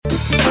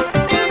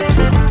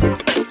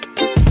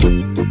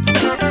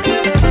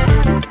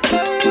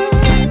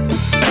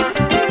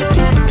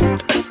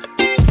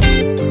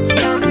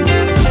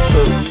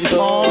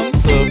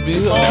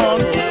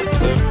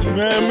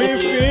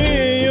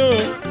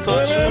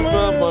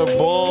my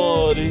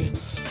body.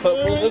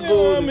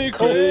 Help me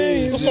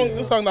crazy.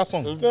 Who sang that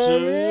song?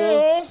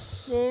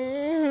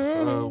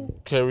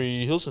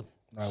 Kerry Hilson.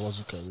 Nah, it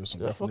wasn't Kerry Hilson.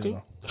 Yeah, Definitely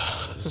okay. not.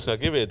 Sister,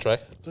 give it a try.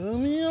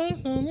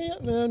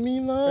 Let me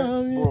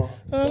love you.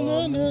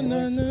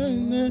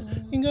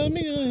 You got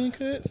me going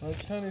good.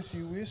 Tennessee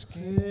whiskey.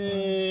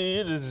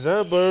 In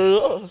December.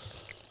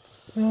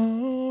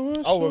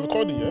 Oh, we're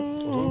recording,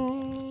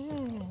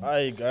 yeah?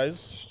 Hi, guys.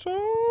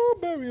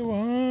 Strawberry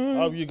wine.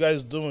 How are you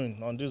guys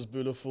doing on this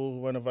beautiful,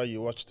 whenever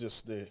you watch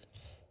this day?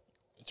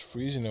 It's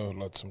freezing out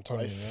like some time,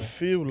 I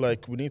feel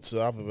like we need to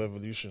have a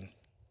revolution.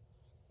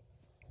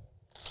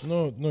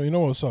 No, you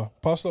know what, sir?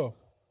 Pastor.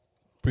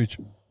 Preach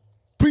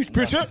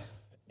it.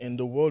 In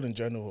the world in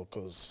general,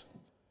 because,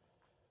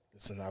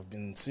 listen, I've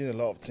been seeing a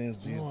lot of things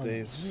these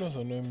days. You know what's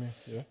annoying me,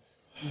 yeah?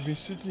 We've been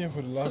sitting here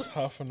for the last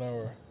half an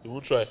hour. You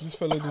won't try. This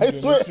fella I didn't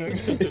swear, do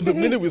anything. it's the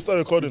minute we start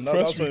recording, now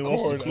Press that's when he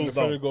wants to record, and close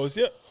the fella down. goes,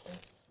 yeah.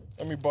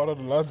 Let me bother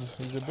the lads.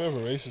 He's a bit of a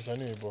racist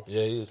anyway, but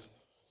Yeah, he is.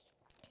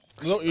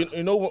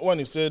 You know when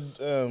he said,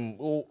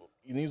 oh,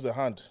 he needs a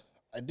hand.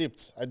 I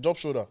dipped. I dropped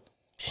shoulder.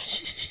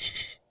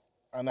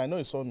 And I know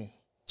he saw me.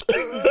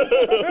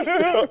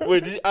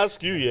 Wait, did he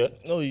ask you, yeah?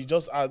 No, he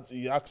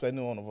asked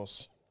any one of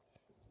us.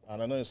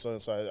 And I know he saw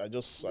it, so I I had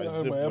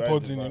dipped my behind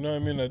AirPods his in, you back. know what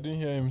I mean? I didn't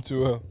hear him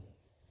too well.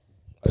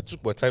 I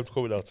took my time to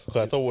come out because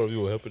I thought one of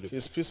you were helping him.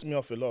 He's pissed me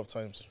off a lot of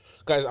times.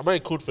 Guys, am I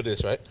in code for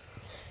this, right?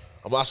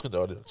 I'm asking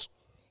the audience.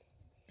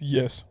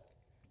 Yes.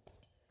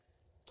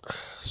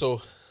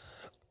 So,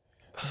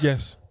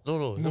 Yes.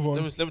 no. Move on.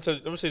 Let me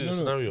say the No,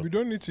 scenario. we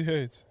don't need to hear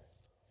it.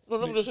 No,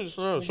 let me just say the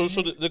scenario.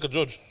 So they can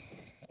judge.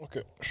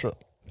 Okay, sure.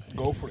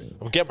 Go for it.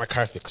 I'm getting my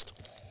car fixed.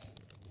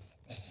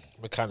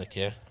 Mechanic,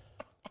 yeah.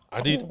 I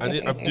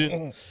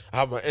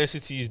have my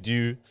NCTs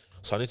due,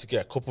 so I need to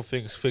get a couple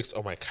things fixed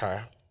on my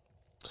car.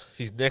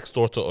 He's next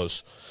door to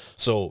us,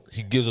 so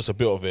he gives me a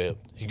bit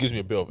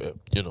of a,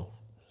 you know,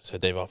 say,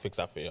 Dave, I'll fix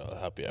that for you, I'll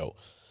help you out.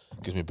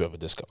 Gives me a bit of a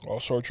discount. I'll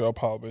sort you up,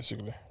 pal,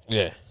 basically.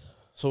 Yeah.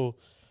 So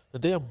the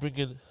day I'm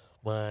bringing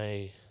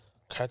my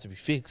car to be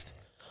fixed,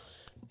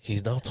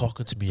 he's now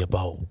talking to me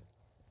about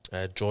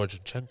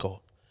Georgichenko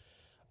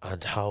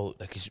and how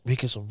like he's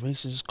making some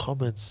racist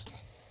comments.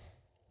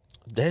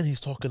 Then he's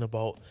talking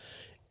about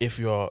if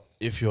you're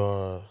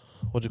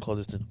what do you call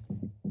this thing?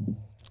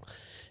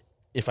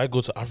 If I go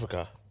to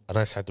Africa and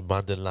I start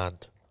demanding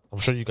land, I'm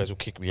sure you guys will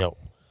kick me out.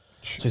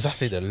 So he's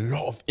saying a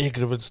lot of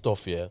ignorant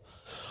stuff, yeah.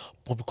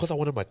 But because I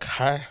wanted my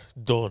car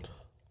done,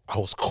 I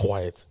was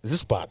quiet. Is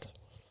this bad?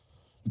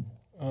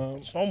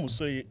 Someone will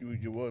say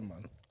you were,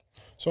 man.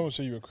 Someone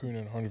say you were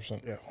crooning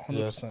 100%. Yeah,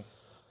 100%.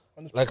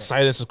 100%. Like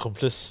silence is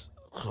complicit.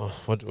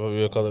 What do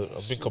you call it?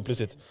 I'm being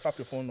complicit. Tap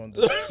your phone on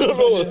the...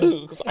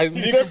 No, I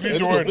didn't complete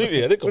the word. I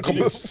didn't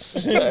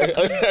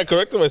complete. I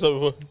corrected myself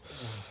before.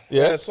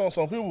 Yeah, some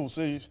people will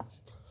say,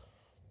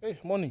 hey,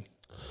 money,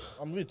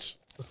 I'm rich.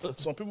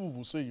 Some people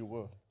will say you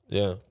were.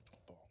 Yeah.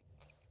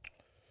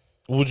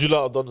 Would you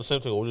not have done the same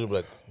thing, or would you be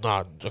like,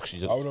 nah,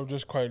 actually, I would have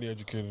just quietly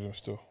educated him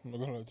still. I'm not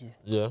going to lie to you.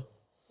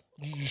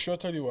 yeah? Should I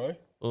tell you why?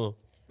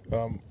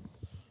 Uh.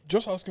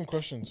 Just ask him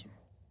questions.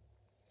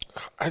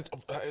 Do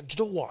you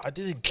know what? I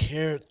didn't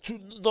care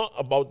not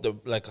about the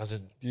like as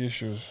in The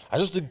issues. I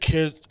just didn't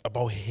care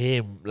about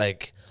him.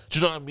 Like, do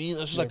you know what I mean?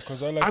 It's just like,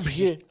 Because I like I'm to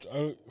here.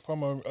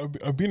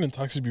 I've been in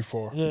taxis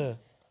before. Yeah.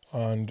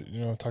 And,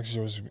 you know, taxis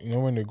always, you know,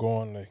 when they go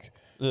on, like,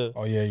 Yeah.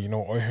 oh, yeah, you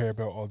know, I hear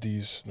about all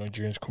these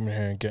Nigerians coming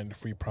here and getting the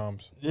free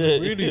proms. Yeah.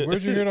 Really?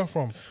 Where'd you hear that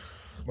from?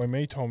 My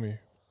mate told me.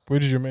 Where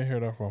did your mate hear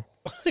that from?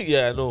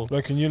 Yeah, I know.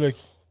 Like, can you, like,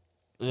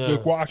 Yeah.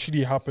 what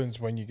actually happens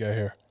when you get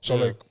here? So,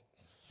 Yeah. like,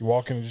 you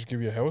walk in and just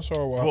give you a house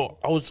or what? Bro,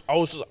 I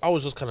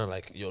was just kind of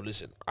like, yo,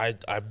 listen, I'm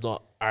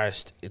not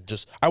arsed.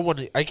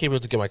 I came here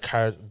to get my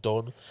car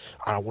done,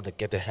 and I want to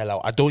get the hell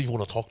out. I don't even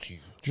want to talk to you.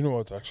 Do you know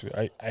what,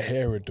 actually? I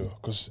hear it, though,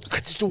 because... I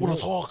just don't want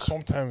to talk.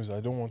 Sometimes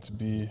I don't want to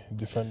be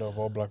defender of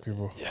all black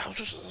people. Yeah, I'm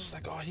just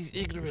like, oh, he's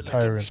ignorant. Like,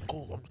 tiring. just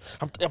go.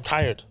 I'm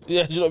tired.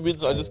 Yeah, you know what I mean.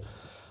 I just,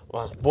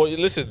 man, boy,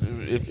 listen.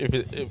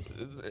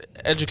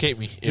 If educate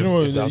me. You know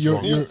what? if that's You're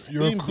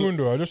wrong. a coon,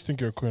 though. I just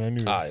think you're a coon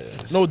anyway.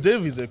 Yeah. No,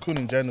 Dave is a coon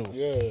in general.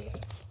 Yeah.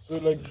 So,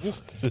 like,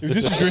 if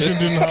this situation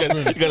didn't happen...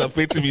 You gotta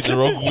paint me the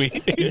wrong way.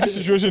 If this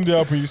situation did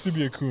happen, you still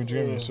be a coon, do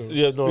you get me? So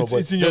Yeah, no, but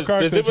it's in your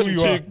there's character, a it's who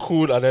difference you are. between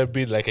cool and then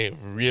being like a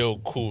real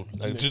cool.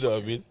 Like, do you know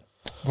what I mean?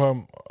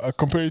 I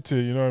compare it to,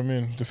 you know what I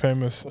mean, the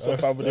famous... What's up,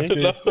 Fabio?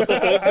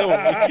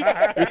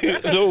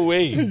 No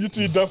way. You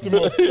two daft him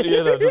up.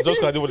 Yeah, no, just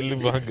 'cause I didn't want to leave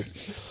him hanging.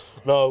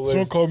 No,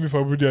 Someone called me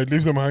Fabudi, I'd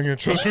leave them hanging,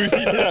 trust me.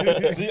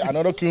 See,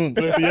 another coon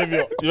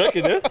behavior. you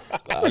reckon, yeah?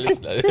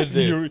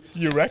 Listen,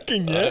 You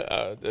reckon,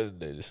 yeah?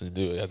 listen,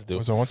 do what you have to do.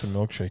 Because I want a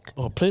milkshake.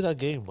 Oh, play that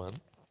game, man.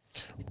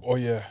 Oh,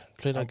 yeah.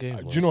 Play that game.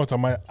 Do you know what? I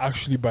might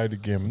actually buy the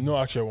game. No,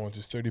 actually, I want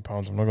it's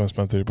 £30. I'm not going to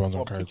spend £30 on Oh,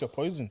 pick cards. your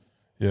poison.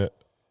 Yeah.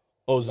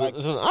 Oh, is it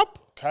an app?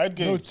 Card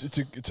No, games.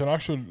 it's an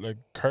actual, like,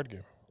 card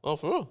game. Oh,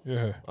 for real?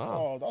 Yeah.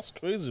 Oh, that's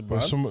crazy,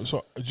 But man.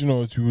 so, do you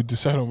know, you would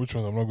decide on which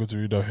ones. I'm not going to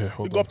read out here.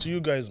 Hold Big on. up to you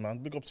guys, man.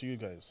 Big up to you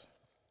guys.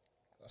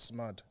 That's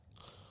mad.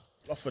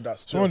 Not for that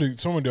Some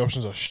stuff. of the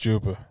options are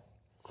stupid.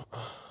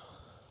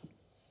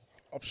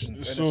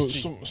 options. So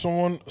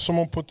NSG.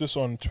 someone put this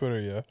on Twitter,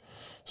 yeah.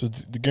 So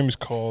the game is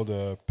called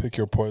Pick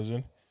Your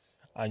Poison,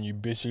 and you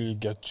basically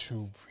get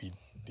two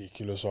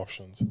ridiculous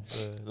options.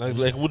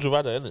 Like would you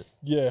rather, innit?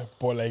 Yeah,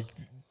 but like,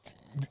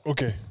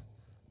 okay,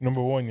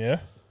 number one, yeah.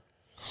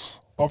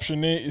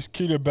 Option A is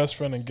kill your best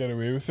friend and get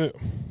away with it.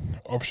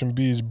 Option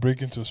B is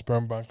break into a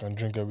sperm bank and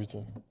drink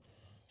everything.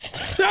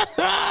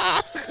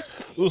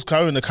 Who's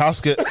carrying the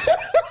casket?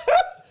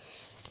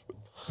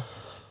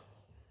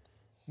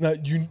 Now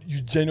you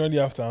genuinely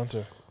have to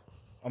answer.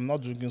 I'm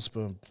not drinking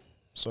sperm.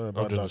 Sorry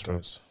about drinking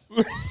that, sperm.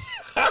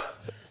 guys.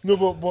 No,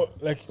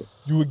 but like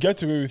you would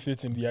get away with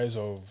it in the eyes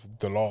of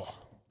the law.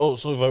 Oh,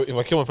 so if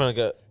I kill my friend, I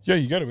get. Yeah,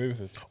 you get away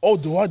with it. Oh,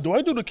 do I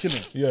do the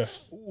killing? Yeah,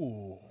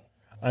 Ooh,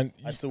 and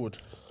I still would.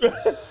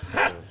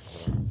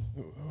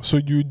 so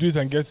you do it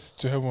and get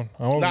to heaven.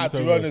 And what would Nah, you to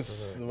tell be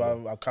us?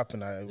 honest, I'll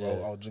capping.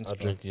 I'll drink I'll sperm.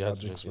 drink, yeah, I'll I'll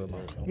drink drink,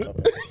 sperm. yeah.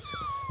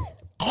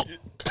 I'm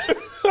capping.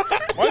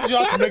 Why did you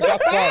have to make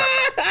that sound?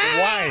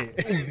 Why?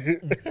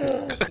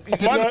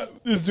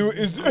 Is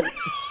the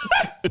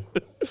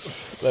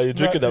Like you're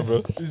drinking that,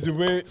 bro. Is the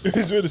way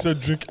they said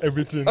drink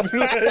everything.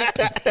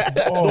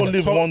 Don't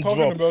leave one talking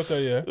drop. about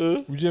that,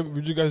 yeah.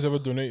 Would you guys ever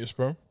donate your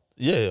sperm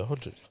Yeah,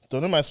 100.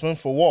 Donate my sperm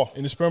for war.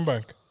 in the sperm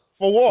bank?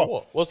 For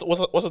war. What? What's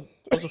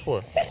it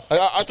for?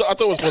 I thought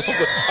it was for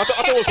something. I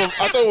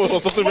thought it was for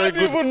something I very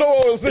didn't good. even know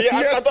what I was saying. Yeah,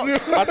 I Yes, thought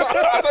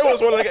dude. it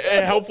was for like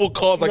a helpful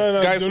cause, like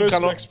guys who donate to,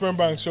 cannot. like sperm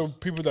bank, so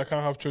people that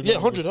can't have children. Yeah,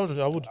 100.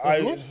 I would. I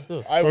Okay.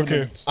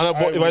 wouldn't.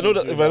 But if I know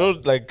that, if I know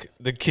like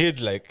the kid,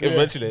 like Yeah,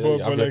 eventually,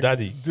 but I'm your like,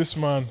 daddy. This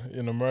man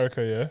in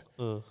America,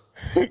 yeah,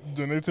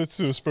 donated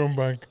to a sperm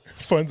bank.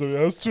 Finds out he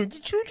has 20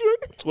 children.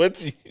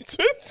 20.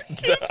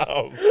 20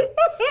 Damn.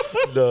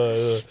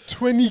 No.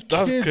 20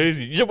 That's kids.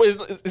 crazy. Yeah, but is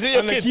it your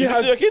And, like, kid? he Is it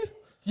has- still your kid?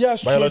 He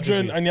has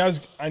Biologically. children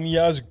and he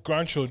has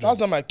grandchildren. That's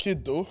not my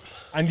kid though.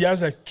 And he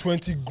has like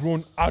 20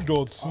 grown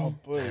adults. Oh,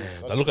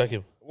 boys. I look like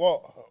him.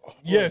 What?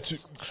 Yeah,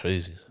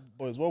 Crazy.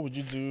 Boys, what would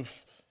you do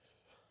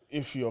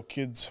if your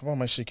kids? Why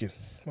am I shaking?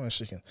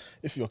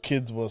 If your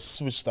kid was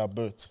switched at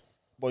birth,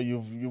 but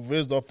you've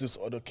raised up this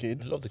other I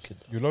kid, love the kid.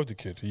 you love the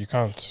kid. You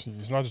can't.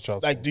 It's not a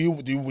child. like,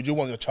 would you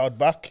want your child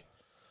back?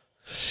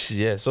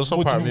 Yeah, so some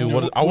Would part of you- me,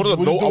 would- I want to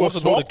would know. you do I a want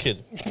to know the swap? kid,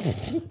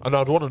 and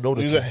I'd want to know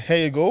the You kid. say, here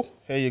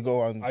you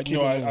go, and keep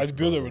him. I'd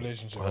build a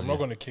relationship. I'm not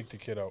going to kick the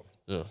kid out.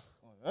 Yeah,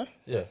 Huh?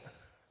 yeah.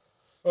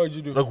 What would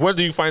you do? Like when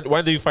do you find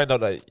out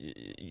that?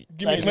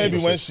 Give Like me maybe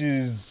a when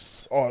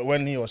she's, or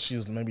when he or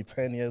she's maybe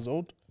 10 years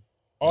old.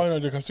 Oh, no,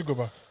 they can still go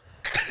back.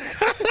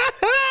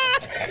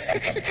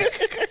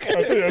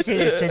 I think I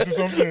said like 20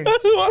 something.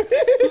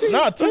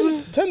 Nah,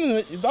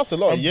 10 that's a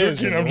lot of years.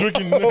 I'm you know?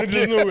 joking.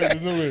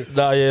 There's no way.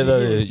 Nah,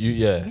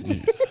 yeah.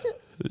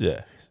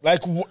 Yeah.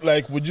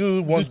 Like, would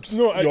you want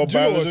No, your do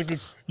you know what? biological?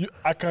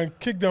 I can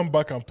kick them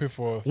back and pay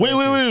for.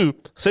 Wait.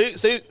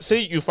 Say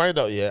you find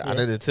out, and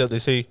then they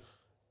say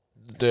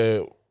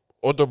the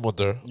other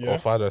mother Yeah. or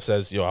father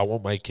says, "Yo, I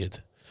want my kid."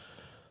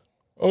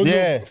 Oh,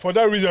 Yeah. no. For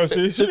that reason, I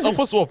say It's up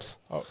for swaps.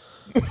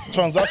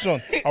 Transaction.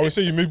 I would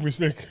say you make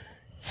mistake.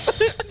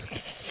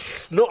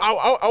 No,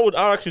 I'd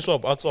actually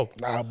swap. I'd swap.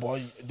 Nah,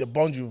 boy, the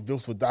bond you've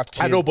built with that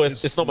kid. I know, but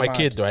is it's not my mad.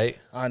 kid, right?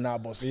 Ah, nah,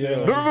 but still.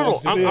 Yeah. No.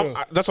 Still.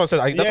 That's what I said.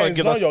 That's Yeah, why I it's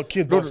gave not that, your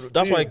kid, No, but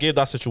that's why I still. gave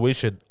that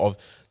situation of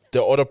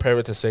the other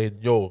parent is saying,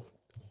 "Yo,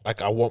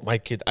 like I want my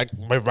kid,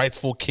 my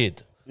rightful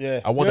kid.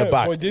 Yeah. I want it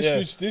back." But they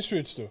Yeah.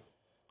 switch though.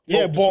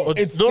 Yeah, No, but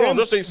it's no, them,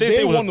 just say they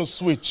it was a- want to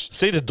switch.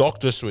 Say the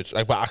doctor switched,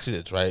 like by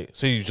accident, right?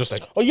 Say you just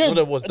like, Oh, yeah, you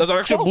know, there's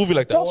actually a that's- movie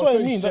like that, that's what I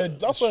thought you mean. said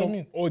That's what I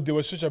mean. Oh, they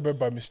were switched about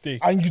by mistake.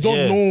 And you don't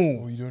Yeah.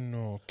 know. Oh, you don't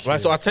know. Okay.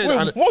 right? So I tell you, Wait,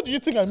 and, what do you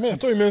think I I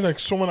meant? thought it meant like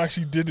someone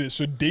actually did it,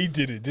 so they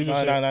did it. They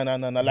just Nah, said,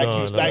 nah. Like,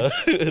 No, it's no.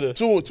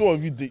 like two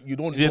of you, you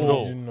don't you didn't know. know.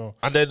 You didn't know.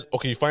 And then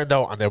okay, you find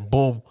out, and then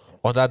boom,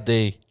 on that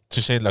day,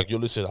 to saying like, "Yo,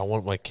 listen, I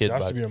want my kid There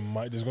has to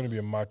back." be there's going to be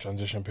a mad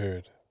transition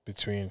period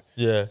between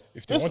Yeah,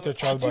 if they Just, want a I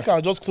child think back.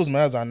 I'll just close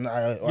my eyes and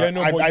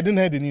but- I didn't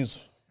hear the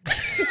news.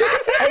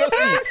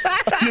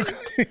 Honestly,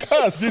 you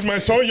can't. This is my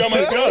son, you're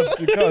my son.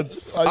 You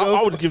can't.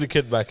 I would give the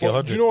kid back. But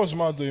 100. do you know what's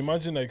mad though?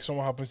 Imagine like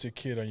someone happens to a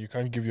kid and you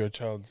can't give your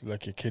child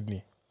like a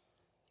kidney.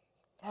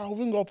 I'll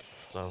ring up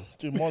No.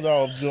 the mother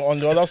on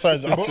the other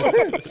side.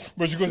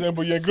 But she goes,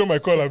 but you grow my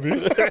call, Abi.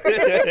 Give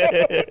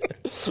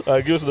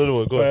us another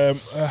one. Go ahead.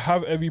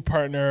 Have every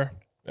partner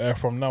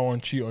from now on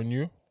cheat on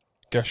you,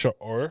 get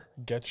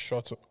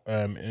shot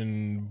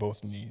in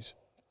both knees.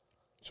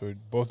 So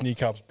both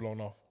kneecaps blown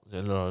off.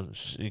 Yeah, no,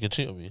 you can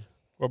cheat on me.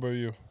 What about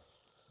you?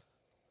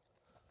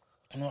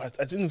 No, I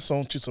think if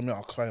someone cheats on me,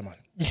 I'll cry, man.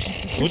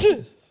 Would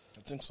you?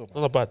 I think so.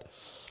 Not that bad.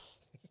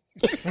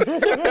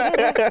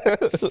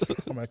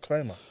 I might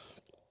cry, man.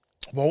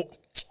 Well,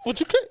 Would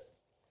you cry?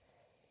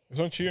 It's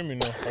not cheating me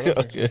now. I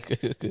don't think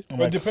so. Okay. I But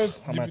might- it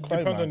depends. I might cry,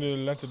 Depends on man. the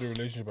length of the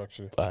relationship,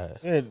 actually. Bye.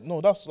 Yeah,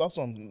 no, that's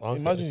one. Okay.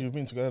 Imagine you've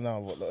been together now,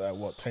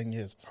 what 10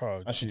 years,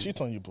 Oh, and she gee.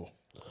 cheats on you, bro.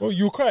 Oh,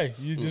 you cry.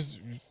 You just.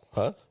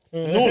 Huh?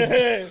 No,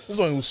 this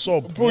one will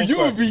sob. Bro, Don't you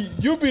cry.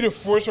 would be the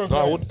first one. No, I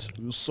crying. wouldn't.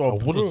 You I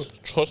sob.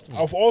 wouldn't. Trust me.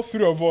 Of all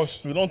three of us,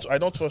 I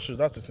don't trust you.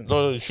 That's the thing.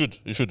 No, you should.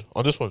 You should.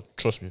 On this one,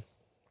 trust me.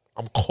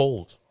 I'm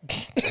cold.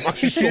 I'm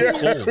actually so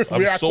cold. I'm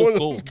We are so cold.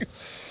 cold.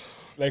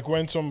 Like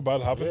when something bad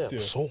Yeah, happens I'm to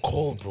you. so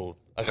cold, bro.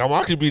 Like I'm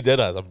actually being dead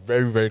ass. I'm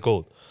very, very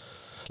cold.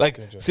 Like,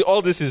 see,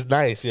 all this is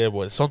nice, yeah,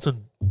 but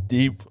something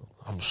deep.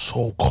 I'm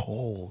so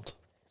cold.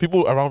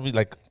 People around me,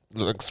 like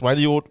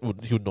Smiley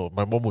would know.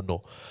 My mom would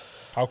know.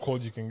 How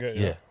cold you can get.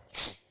 Yeah.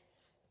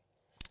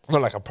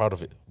 Not like I'm proud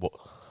of it, but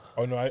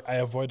Oh no, I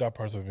avoid that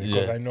part of me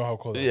because Yeah. I know how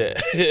cold. it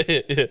yeah,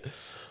 is. yeah.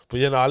 But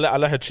yeah, no, I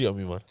let her cheat on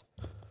me, man.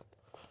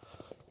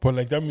 But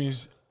like that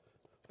means,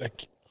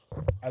 like,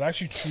 I'd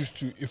actually choose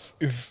to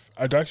if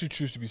I'd actually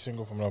choose to be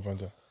single from now on.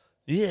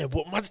 Yeah,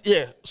 but man,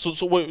 yeah. So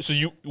wait, so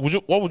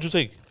what would you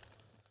take?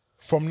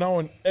 From now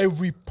on,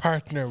 every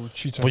partner will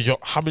cheat on. But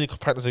how many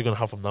partners are you gonna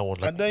have from now on?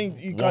 Like, And then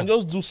you one. can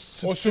just do Oh,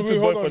 so city wait,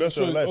 boy hold for on. the rest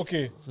So, of your life.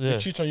 okay, Yeah. they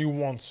cheat on you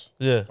once.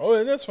 Yeah. Oh,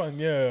 yeah, that's fine.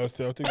 Yeah, I'll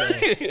take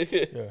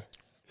that. Yeah,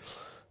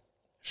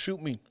 Shoot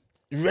me.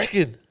 You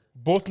reckon?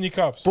 both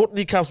kneecaps. Both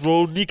kneecaps,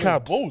 bro.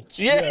 Kneecaps. Both.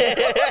 Yeah. I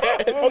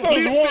thought it was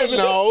Listen one.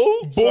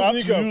 now. So I have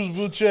Both to kneecaps. use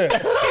wheelchair.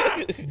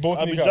 Both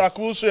I'll be kneecaps. Jack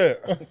wheelchair.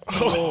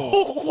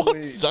 What?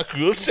 Jack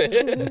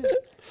Wilshere.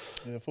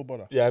 Yeah,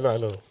 footballer. Yeah, I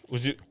know.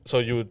 Would you? So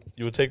you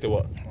would take the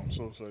what? I'm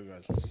so sorry,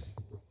 guys.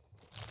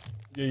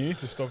 Yeah, you need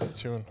to stop the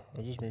tune.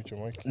 I'll just mute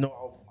your mic.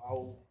 No,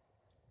 I'll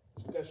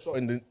get shot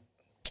in the.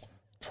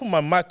 Put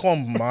my mic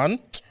on, man.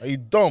 Are you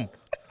dumb?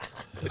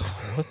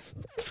 What?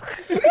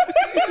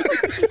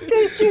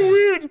 That's so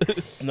weird.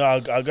 No,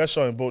 I'll get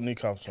shot in both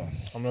kneecaps, man.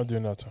 I'm not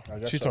doing that. I'll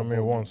get Cheat shot on in me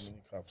both once.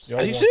 kneecaps. Yeah.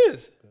 Are you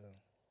serious?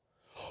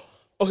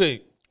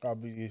 Okay. I'll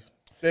be.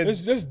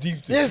 Let's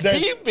deep this.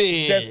 There's deep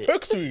in. There's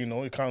perks to it, you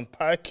know. You can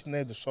park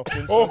near the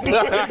shopping Oh center.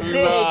 my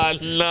God.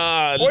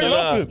 Nah. Why you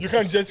laughing? You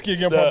can't jet ski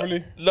again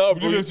properly. No,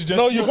 Would you bro. be able to jet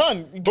No, ski? you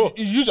can't.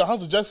 You use your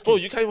hands to jet ski. Bro,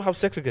 you can't even have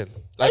sex again.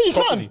 Like you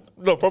properly.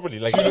 can. No, properly.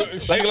 Like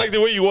like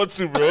the way you want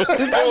to, bro.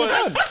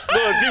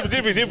 No,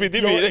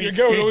 deep. Your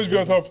girl will always be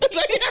on top.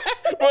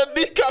 Bro,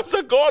 kneecaps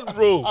are gone,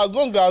 bro. As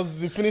long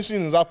as the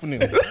finishing is happening.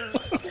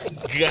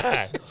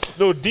 God.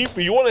 No, deep.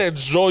 You want to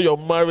enjoy your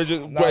marriage,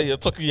 bro. You're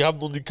talking. You have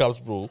no kneecaps,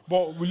 bro.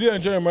 But will you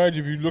enjoy your marriage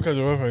if you look at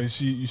your wife and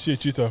you see a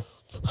cheater?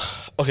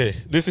 Okay,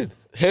 listen.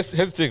 Here's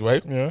the thing,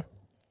 right? Yeah.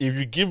 If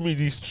you give me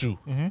these two,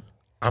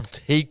 I'm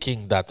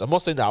taking that. I'm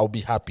not saying that I'll be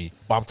happy,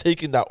 but I'm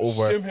taking that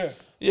over. Same here.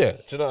 Yeah, do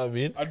you know what I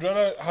mean? I'd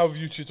rather have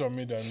you cheat on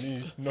me than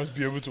me not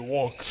be able to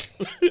walk.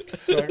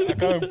 Like, I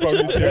can't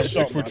probably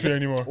say I'm 6'3"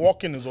 anymore.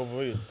 Walking is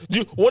overrated.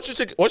 What you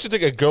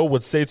think a girl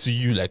would say to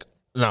you, like,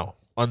 now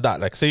on that,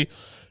 like, say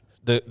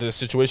the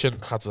situation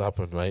had to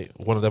happen, right?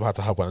 One of them had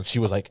to happen, and she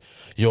was like,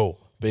 "Yo,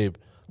 babe,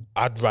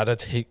 I'd rather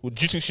take." Do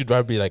you think she'd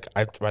rather be like,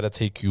 "I'd rather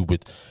take you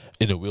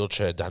in a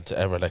wheelchair than to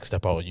ever like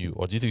step out on you,"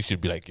 or do you think she'd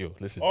be like, "Yo,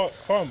 listen"? Oh,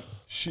 fam,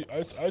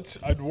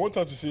 I'd want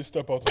her to say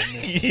step out on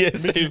me. Yeah,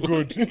 Make it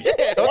good. Yeah,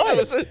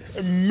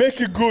 100%.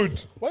 Make it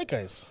good. Why,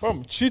 guys?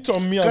 Fam, cheat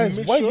on me Guys,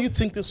 and make why sure. do you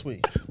think this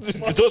way?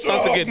 Don't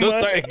start again. Don't man.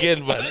 start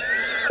again, man.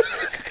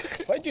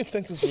 Why do you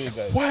think this way,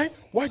 guys?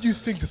 Why do you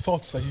think the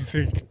thoughts that you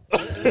think?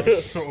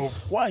 So,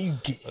 Why are you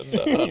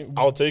gay?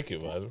 I'll take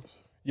it, man.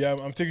 yeah,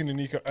 I'm taking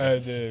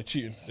the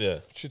cheating. Yeah.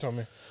 Cheat on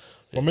me.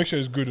 But make sure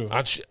it's good though.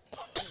 And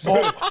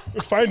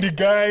Find the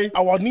guy.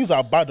 Our knees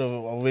are bad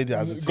already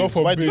as it Go is.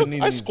 for Why do you big.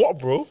 need I knees? squat,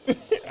 bro.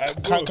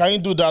 Can you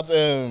do that?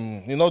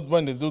 You know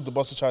when they do the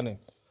Buster challenge,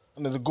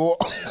 and then they go.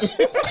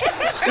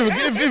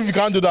 if you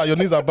can't do that, your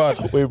knees are bad.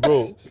 Wait,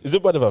 bro. Is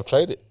it bad if I've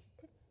tried it?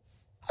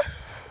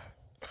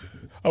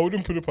 I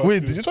wouldn't put it past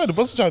Wait, did you try the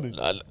Buster challenge?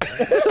 No. I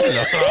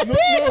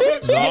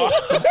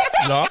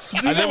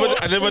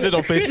never did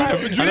on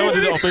FaceTime. I never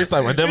did it on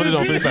FaceTime. I never did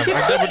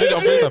it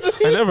on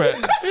FaceTime. I never.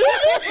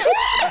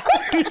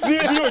 Do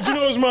you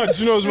know what's mad?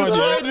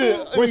 tried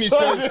it. When he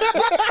said,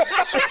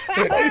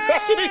 He's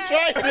actually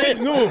tried it.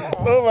 no,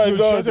 Oh my no,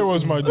 god. Shante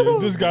was mad. Yeah.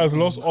 This guy's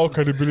lost all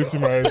credibility,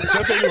 man. Shall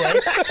I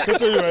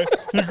tell you why?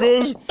 He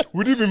goes,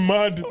 would you be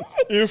mad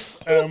if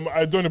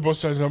I done a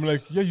bus challenge? I'm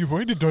like, yeah, you've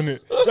already done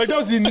it. Like that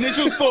was the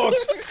initial thought.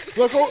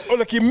 Like,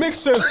 like it makes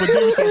sense for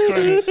David to have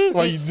tried it.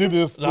 Well, you did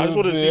this. I just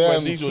want to see my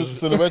knees.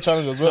 Silhouette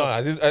challenge as No, well.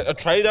 I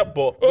tried that,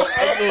 but no.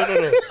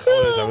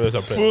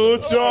 I'm playing.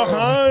 Put your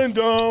hand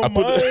on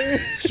my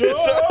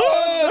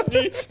shoulder.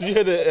 Did you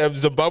hear the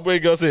Zimbabwe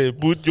girl say,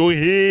 "Put your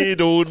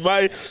head on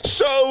my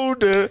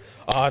shoulder"?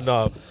 Ah,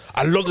 no.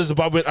 I love the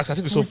Zimbabwean accent. I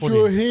think it's so Put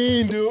your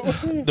funny. hand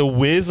on. The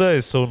weather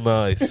is so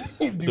nice.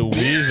 The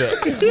weather.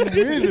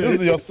 This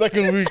is your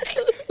second week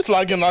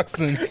slagging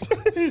accent.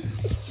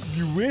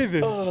 The way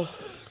that.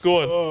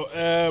 Go on. Oh,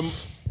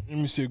 let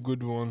me say a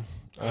good one.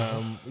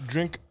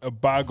 Drink a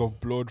bag of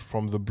blood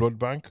from the blood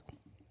bank,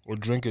 or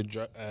drink a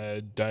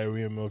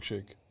diarrhea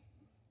milkshake.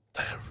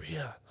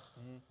 Diarrhea.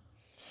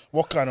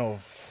 What kind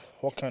of?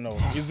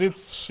 Is it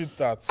shit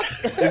that?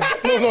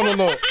 No.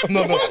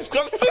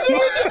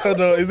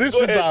 No, is it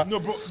shit that? No,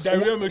 bro,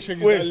 diarrhea milkshake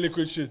is Wait. that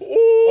liquid shit.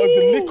 Oh, it's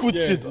a liquid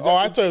Yeah, shit. Oh,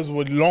 I thought it was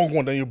a long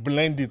one. Then you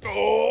blend it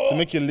to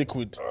make it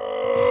liquid.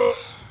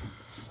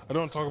 I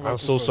don't talk about. I'm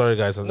so sorry,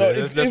 guys. No,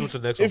 let's move to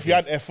the next one. if you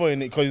had effort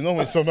in it, because you know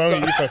when sometimes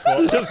you eat effort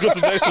Let's go to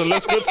the next one.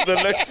 Let's go to the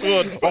next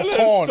one. or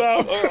corn.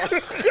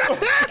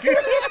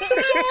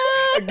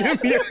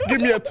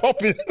 Give me a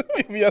topping.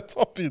 Give me a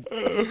topping.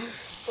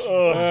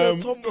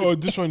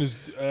 This one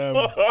is.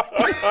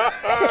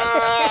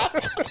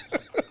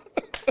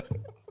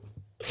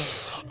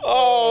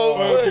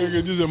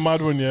 Okay, this is a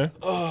mad one, yeah.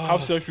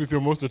 Have sex with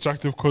your most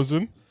attractive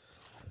cousin,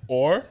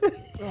 or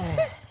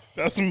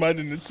that's mad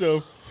in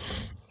itself.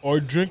 Or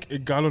drink a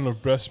gallon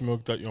of breast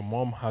milk that your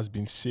mom has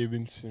been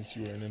saving since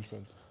you were an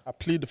infant. I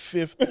plead the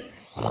fifth.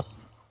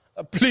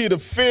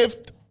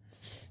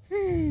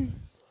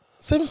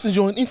 Seven since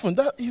you're an infant,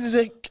 that is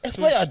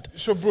expired.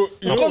 So, bro, you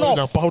It's know gone what?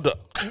 off. Powder.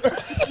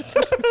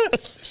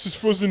 She's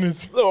frozen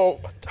it No,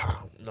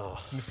 no.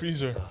 in the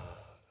freezer.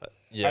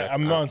 Yeah,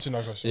 I'm not answering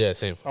that question. Yeah,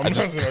 same. I'm I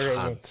just not answering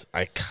that can't.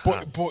 I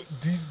can't. But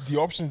the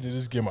options in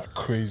this game are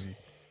crazy.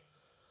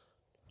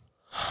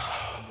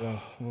 Yeah.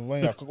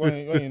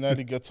 When you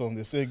nearly get some,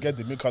 they say get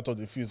the milk out of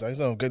the freezer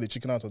instead of get the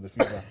chicken out of the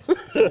freezer.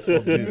 God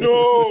forbid.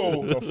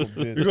 No, God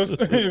forbid.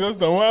 because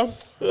the one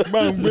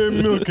bang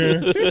milk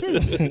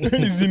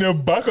is in the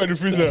back of the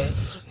freezer.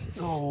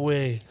 No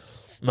way.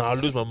 No, I'll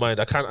lose my mind.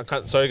 I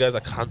can't. Sorry, guys. I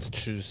can't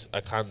choose.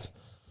 I can't.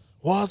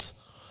 What?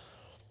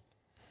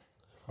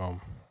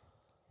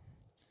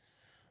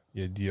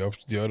 Yeah,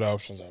 the other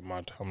options are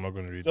mad. I'm not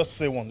going to read. Just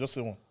say one. Just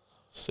say one.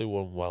 Say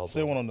one wild.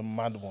 Say one on the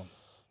mad one.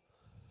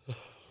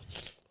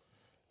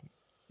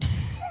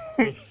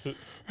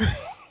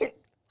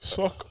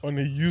 Suck on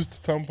a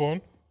used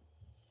tampon.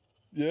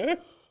 Yeah.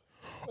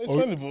 It's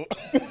funny, bro.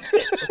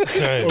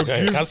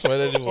 Okay, can't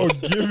swear anymore.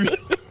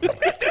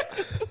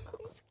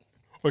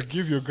 Or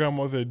give your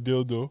grandmother a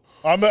dildo.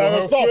 I mean,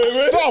 her stop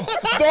favorite-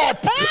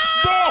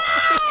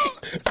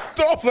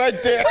 Stop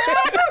right there.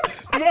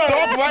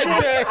 Stop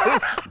right there.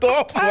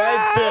 Stop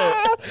right there.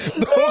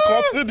 Don't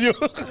continue.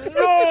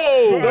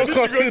 No!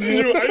 Don't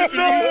continue. I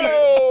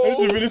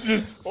need to finish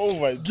it. Oh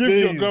my Give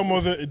days. your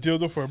grandmother a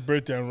dildo for her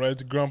birthday and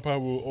write, Grandpa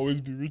will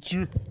always be with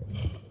you.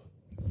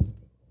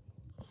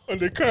 On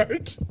the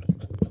card.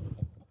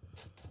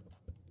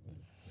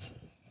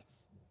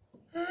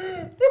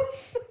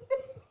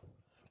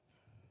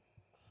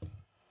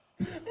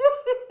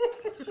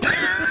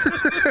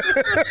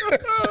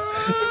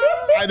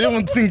 I didn't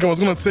even think I was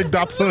going to take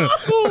that turn.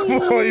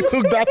 But he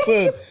took that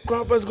turn.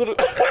 Grandpa's gonna.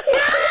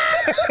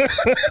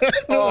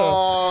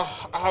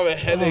 Oh, I have a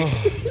headache.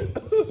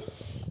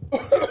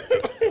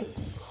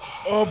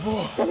 Oh,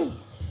 bro.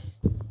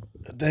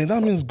 Then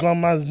that means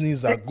grandma's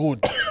knees are good.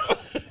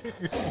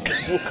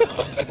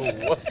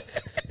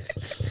 What?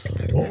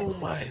 Oh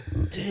my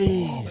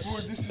days. Bro,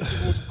 this is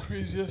the most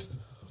craziest.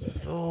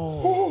 No.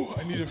 Oh,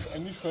 I need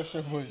fresh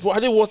air, boys. Bro, I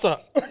need water.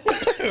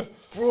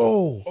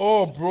 Bro.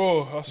 Oh,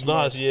 bro. That's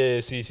Nah, mad.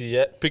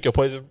 yeah. Pick your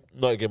poison.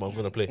 Not a game I'm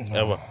gonna play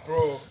ever.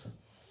 Bro.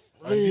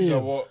 And these are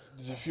what?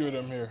 There's a few of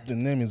them here. The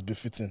name is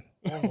befitting.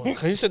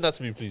 Can you send that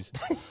to me, please?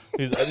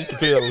 Please, I need to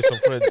play that with some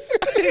friends.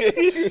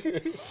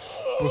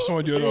 But some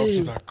of the other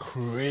options are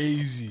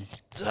crazy.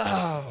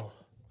 Damn.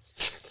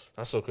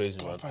 That's so crazy,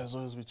 man. Grandpa is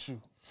always with you.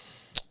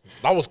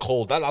 That was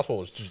cold. That last one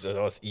was just, that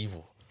was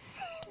evil.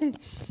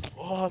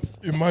 What?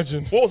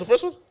 Imagine. What was the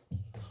first one?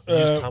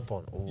 Use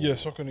tampon. Ooh. Yeah,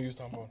 so can you use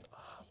tampon?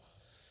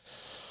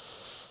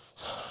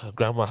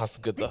 Grandma has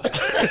to get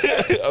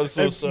that. I'm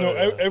so sorry. No,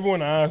 man.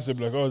 everyone I asked, they're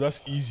like, oh, that's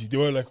easy. They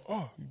were like,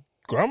 oh,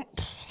 Grandma?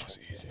 That's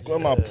easy.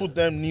 Grandma, put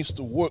them knees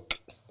to work.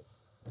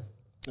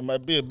 It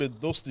might be a bit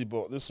dusty,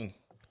 but listen,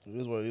 it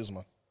is what it is,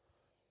 man.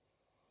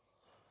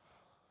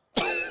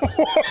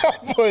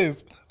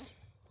 Boys.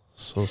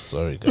 So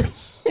sorry,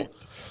 guys.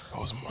 That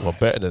was mad. We're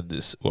better than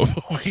this. We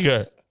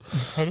got.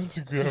 I don't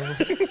think we have.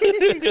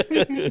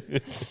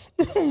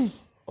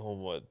 Oh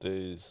my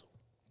days.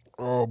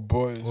 Oh,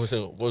 boys. What's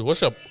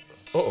your?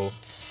 Uh-oh.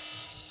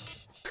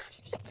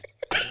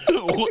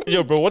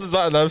 Yo, bro, what does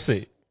that alarm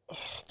say?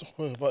 Don't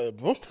worry about it,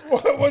 bro.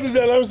 What does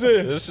the alarm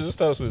say? Let's just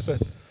tell us what it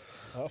said.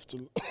 I have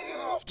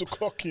to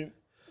clock in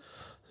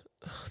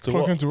To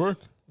Clock what? into work.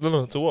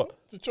 No, to what?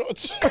 to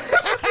church.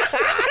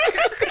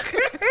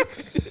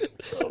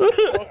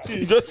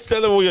 You just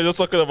tell them what you're just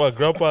talking about,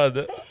 grandpa.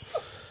 And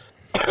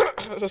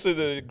just say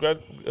the grand.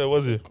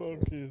 What's it? Clock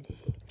in.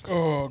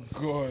 Oh,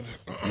 God.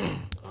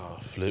 Oh,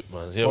 flip,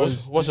 man. Yeah,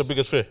 Boys, what's your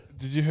biggest fear?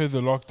 Did you hear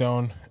the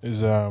lockdown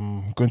is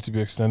going to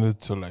be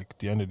extended to like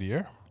the end of the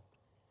year?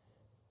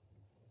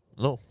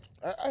 No,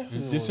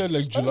 They said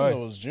like July. I thought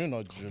it was June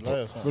or July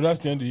or something. But that's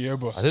the end of the year,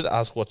 boss. I did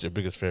ask what your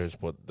biggest fear is,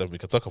 but then we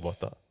can talk about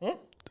that. Huh?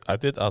 I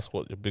did ask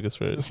what your biggest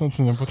fear is. That's not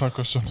an important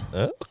question.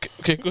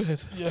 Okay, go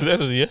ahead. Yeah. To the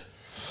end of the year?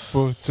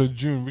 But to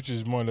June, which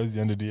is more or less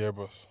the end of the year,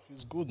 boss.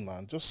 It's good,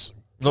 man. Just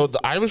No, the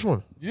Irish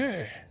one.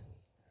 Yeah.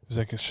 It's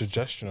like a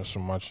suggestion or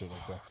some much like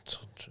that.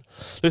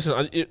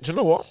 Listen, do you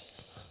know what?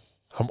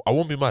 I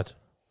won't be mad.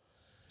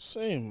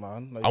 same,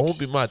 man. Like, I won't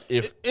be mad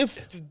if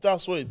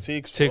that's what it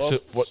takes for takes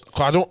us it. What?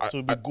 Cause I don't.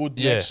 to be good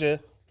yeah. next year.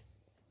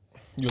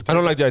 I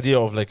don't like the idea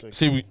of like,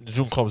 say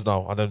June comes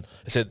now and then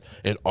it said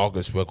in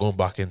August we're going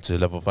back into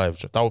level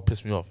 5. That would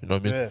piss me off. You know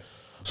what I mean? Yeah.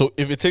 So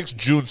if it takes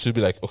June to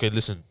be like, okay,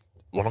 listen,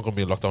 we're not gonna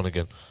be in lockdown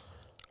again.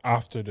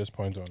 After this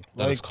point on.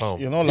 Then it's Like, calm.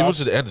 you know, Even last-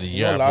 to the end of the you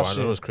year, know, bro, last I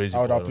know year, it's crazy. I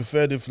would bro. have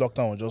preferred if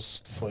lockdown was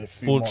just for a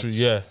few Full months. tree,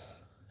 yeah.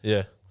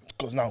 Yeah,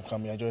 Because now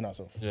can be enjoying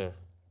ourselves. yeah.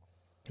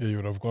 Yeah, you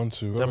would have gone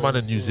to. That man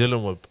in New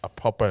Zealand were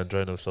proper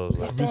enjoying themselves.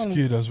 Like,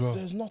 Biscuit as well.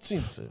 There's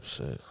nothing.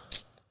 shit.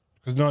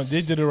 Because no,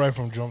 they did it right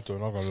from jump though,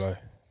 not gonna lie.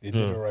 They did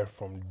Yeah. it right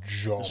from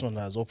jump. This one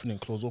has opening,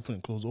 close,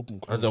 opening, close, open,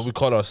 close. And then we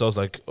call ourselves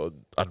like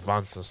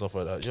advanced and stuff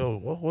like that. Yo,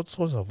 what's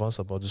advanced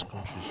about this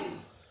country?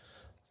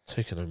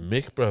 Taking a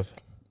mic, bruv.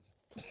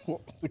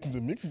 What?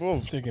 The mic, bro.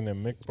 Taking a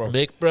mic, bro.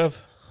 Mic, bruv.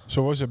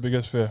 So what's your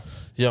biggest fear?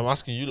 Yeah, I'm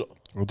asking you. Lot.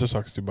 We'll just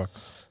ask you back.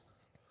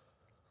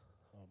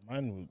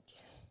 Mine would.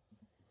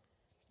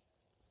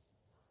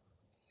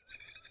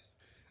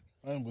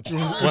 Mine would.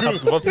 What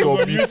happens? What's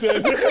going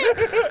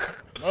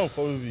Mine would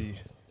probably be.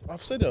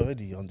 I've said it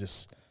already on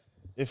this.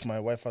 If my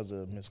wife has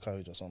a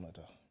miscarriage or something like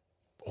that,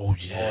 Oh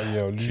yeah. Oh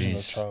yeah, losing a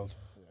Jeez. child.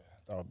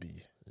 that would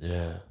be.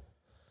 Yeah.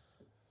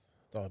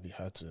 That would be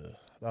hard to.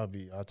 That would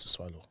be hard to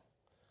swallow.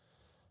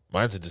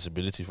 Mine's a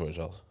disability for a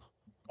child.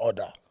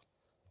 Order.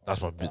 That's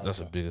that's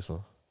the biggest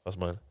one. That's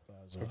mine.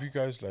 Have you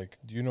guys like?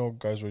 Do you know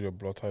guys what your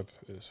blood type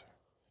is?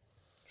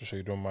 Just so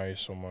you don't marry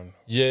someone.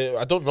 Yeah,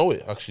 I don't know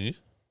it actually.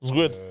 It's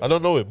good. I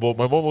don't know it, but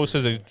my mom always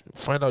says, like,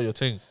 "Find out your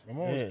thing." My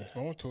mom, Yeah.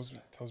 my mom tells me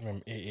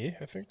I'm AA,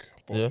 I think.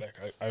 But Yeah.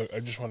 like I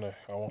just want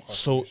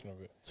So- confirmation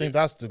of it. I think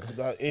that's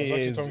that AA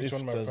actually is talking to if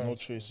one of my there's no friends.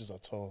 traces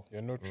at all. Yeah,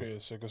 no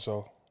trait, sickle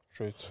cell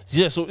traits.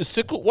 Yeah. So it's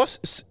sickle.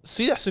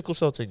 See that sickle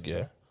cell thing?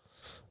 Yeah.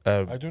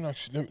 I don't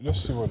actually.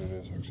 Let's see what it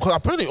is. Actually. Because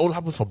apparently it only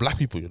happens for black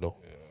people. You know.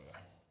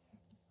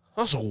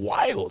 That's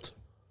wild.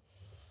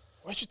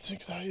 What do you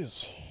think that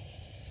is?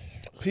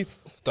 People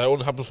That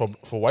only happens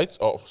for whites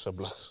or for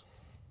blacks.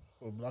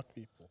 for black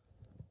people.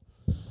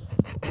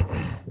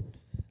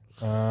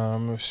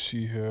 Let's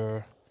see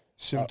here.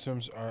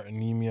 Symptoms are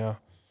anemia,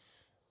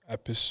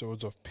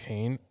 episodes of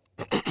pain.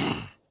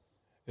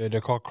 Yeah,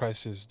 they're called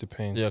crisis, the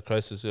pain. Yeah,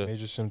 crisis. Yeah.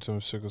 Major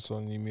symptoms: sickle cell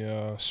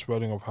anemia,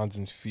 swelling of hands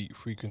and feet,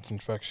 frequent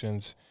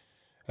infections,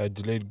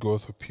 delayed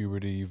growth of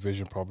puberty,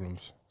 vision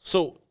problems.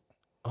 So,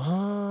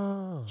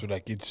 So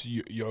like it's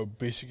you're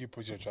basically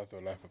putting your child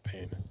through a life of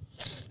pain.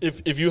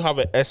 if you have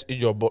an S in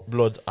your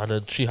blood and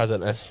then she has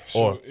an S, So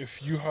or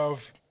if you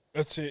have,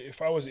 let's say,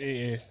 if I was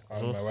AA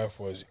and Mhm. my wife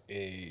was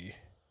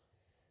AS,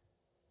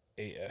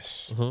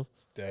 Mhm.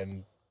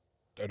 then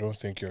I don't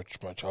think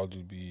my child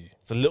will be.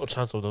 there's a little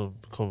chance of them No,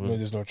 becoming.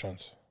 there's no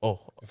chance. Oh,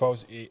 If I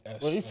was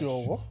AS, Well, if and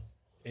you're what?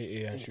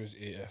 AA and she was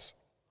AS,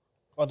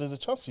 Oh, there's a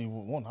chance you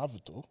won't have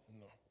it though.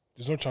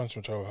 there's no chance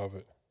my child will have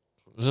it.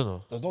 is it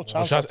no? There's no Oh,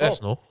 chance. she has at all.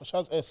 S, no? She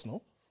has S,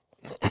 no?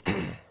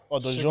 Or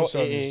does Sickle your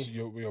cell AA? is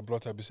your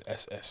blood type is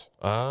SS.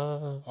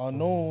 Ah, Oh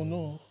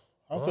no.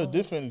 I've heard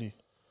differently.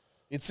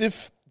 It's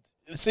if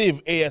say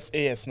if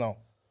AS now,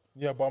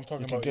 Yeah, but I'm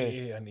talking can about get-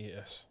 AA and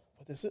AS.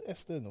 but there's an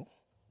S there, no?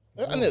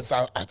 And it's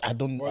I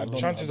don't. Well, I the don't.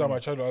 chances I are don't my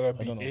child will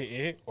either don't be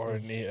know. AA or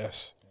an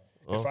AS.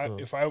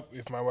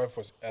 If my wife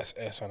was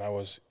SS and I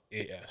was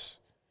AS,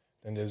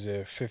 then there's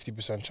a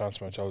 50% chance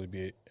my child will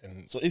be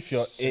in. So if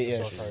you're sickle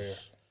cell AS, carrier.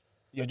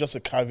 you're just a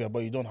carrier,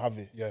 but you don't have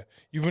it. Yeah,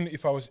 even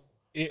if I was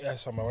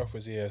AS and my wife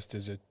was AS,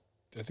 there's I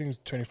think it's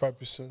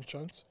 25%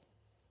 chance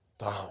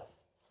damn.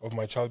 of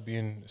my child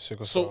being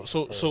sickle So,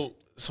 cell. so,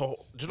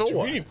 do you know It's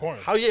what? really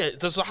important. How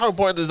how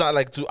important is that?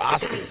 Like to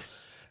ask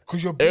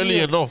Because you're early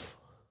bringing up- enough.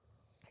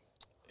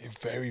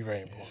 very,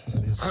 very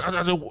important. And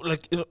I don't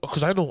like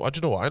because I know. Do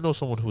you know what? I know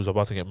someone who's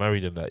about to get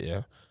married in that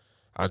year,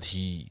 and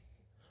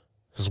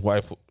his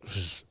wife,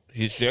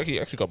 he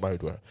actually got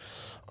married where,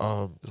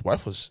 his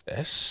wife was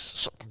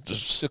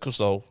just sickle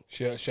cell.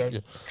 She had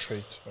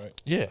traits,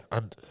 right? Yeah,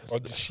 and Or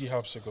did she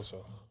have sickle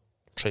cell?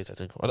 trait. I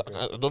think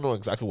I don't know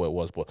exactly what it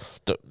was, but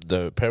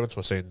the parents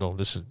were saying, no,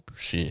 listen,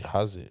 she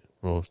has it,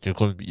 bro.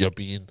 You're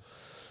being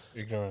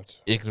Ignorant.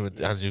 ignorant,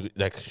 and you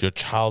like your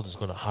child is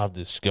gonna have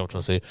this. You get what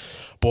I'm trying to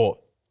say? But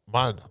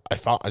man,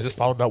 I just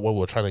found out when we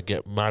were trying to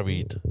get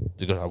married.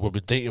 Because we've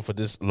been dating for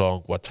this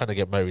long, we're trying to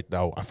get married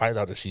now. I find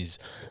out that she's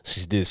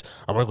this.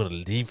 Am I gonna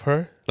leave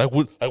her? Like,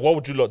 what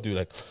would you lot do?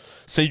 Like,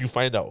 say you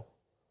find out.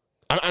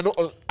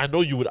 I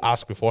know you would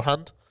ask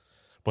beforehand,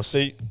 but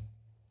say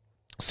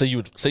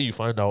you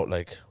find out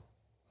like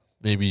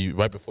maybe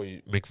right before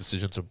you make the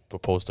decision to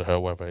propose to her,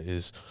 whatever it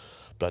is,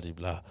 blah blah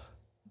blah.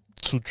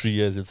 2-3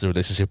 years into the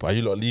relationship, are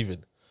you lot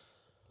leaving?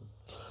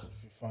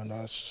 If you find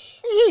out,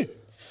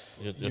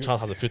 Your child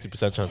has a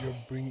 50% chance. You're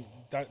bringing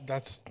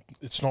that's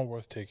it's not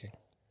worth taking.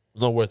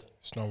 Not worth.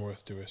 It's not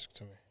worth the risk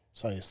to me.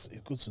 so it's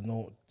good to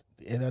know.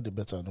 The earlier, the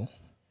better, no?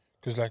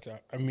 Because like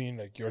I mean,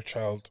 like your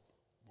child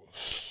will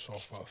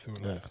suffer through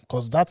Yeah, life.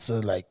 because that's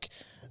like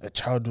a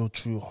childhood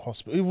through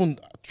hospital, even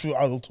through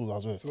adulthood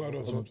as well. Through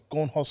adulthood.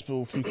 Going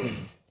hospital frequently.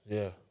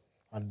 Yeah.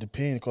 And the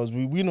pain, because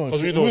we know,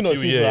 'Cause we we know a know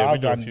few, people yeah, we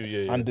have, know a and, few,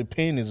 yeah. and the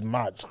pain is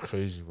mad.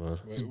 Crazy, man.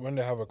 When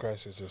they have a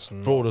crisis, it's Bro,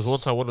 not. there's one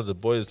time one of the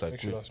boys like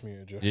Make sure that's me,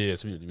 Joe. yeah,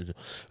 it's me.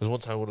 There's one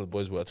time one of the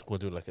boys were to go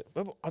and do like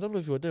remember, I don't know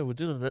if you were there. We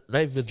did a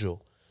night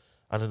vigil,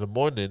 and in the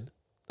morning,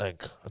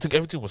 like I think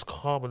everything was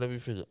calm and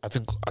everything. I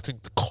think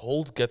the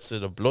cold gets in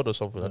the blood or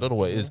something. I don't know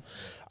what it is,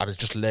 and it's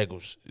just leg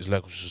was his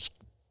leg was just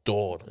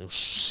dawn. It was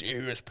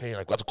serious pain.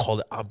 Like we had to call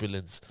the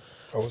ambulance.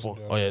 I wasn't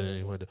there. Oh yeah,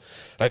 you went there.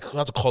 Like we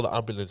had to call the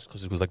ambulance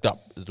because it was like that.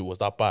 It was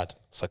that bad.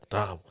 It's like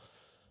damn.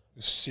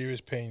 Serious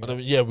pain. And then,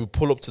 yeah, we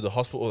pull up to the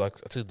hospital like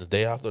I think the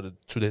day after, the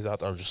 2 days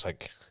after. I'm just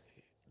like,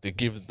 they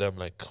give them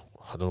like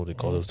I don't know what they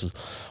call it.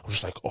 I'm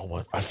just like, oh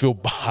man, I feel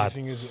The bad.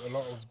 thing is, a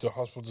lot of the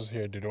hospitals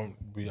here, I don't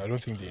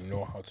think they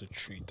know how to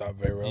treat that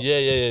very well.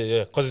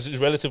 Yeah. Because it's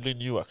relatively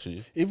new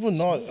actually. Even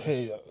not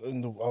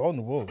around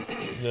the world,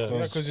 Yeah,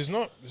 because it's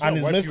not and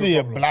it's white mostly people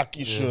a problem. black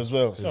issue as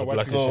well. not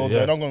white So issue,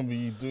 they're not going to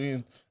be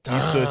doing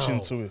research Damn.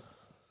 into it.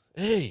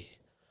 Hey,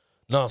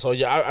 no. So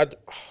yeah, I'd A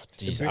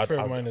geez, big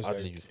friend of mine I'd is like,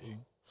 leave.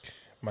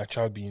 my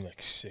child being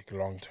like sick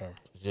long term,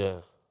 Yeah.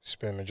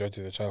 spend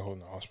majority of the childhood in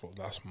the hospital.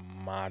 That's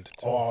mad.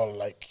 Or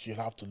like you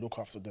have to look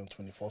after them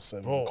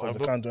 24/7 Bro, because I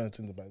they can't do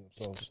anything by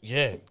themselves.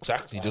 Yeah,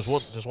 exactly.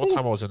 There's one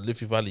time I was in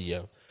Liffey Valley,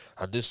 yeah,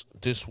 and this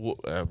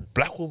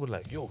black woman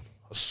like, yo,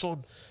 her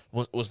son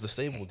was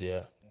disabled,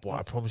 yeah, but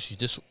I promise you,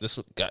 this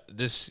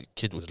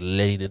kid was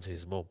laying into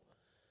his mom.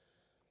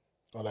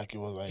 Or like it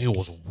was like He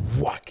was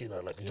whacking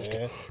her like just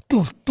Yeah.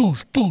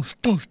 douche.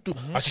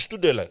 And she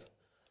stood there like,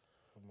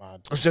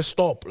 mad. I said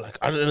stop, like,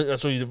 and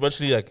so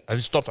eventually like, I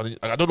just stopped, and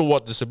I don't know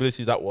what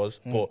disability that was,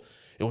 but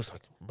it was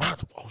like, man,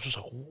 I was just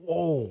like,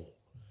 whoa,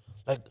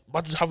 like,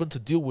 imagine having to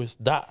deal with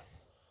that.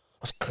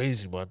 That's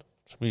crazy, man.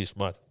 To me, it's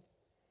mad.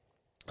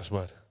 That's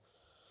mad.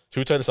 Should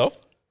we turn this off?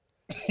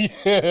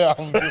 Yeah,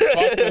 I'm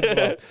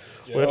distracted,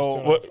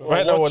 bro.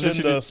 Right now, we're watching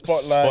literally the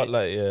Spotlight.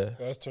 Spotlight, yeah.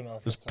 Let's turn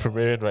off. It's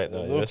premiering right now.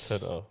 It Yeah, let's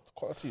looks- turn it off.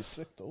 Quality is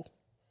sick though.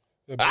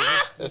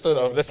 Let's turn it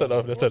off. Let's turn it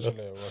off. Let's turn it off.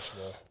 Watch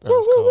it.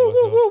 Let's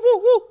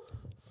go.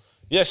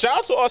 Yeah, shout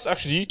out to us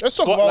actually. Let's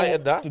talk Spotlight and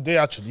about that. today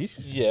actually.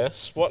 Yeah,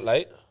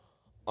 Spotlight.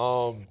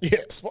 Yeah,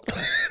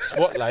 Spotlight.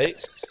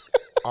 Spotlight.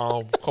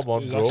 Come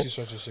on, It was bro. actually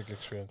such a sick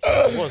experience.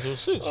 It was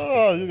sick.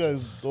 Oh, you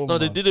guys don't. No,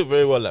 they did it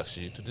very well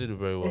actually. They did it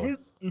very I well. think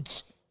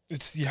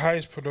it's the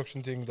highest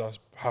production thing that's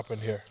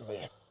happened here.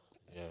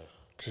 Yeah.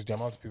 Because the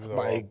amount of people that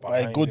By- are by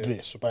a behind good it, bit, by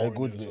a supporting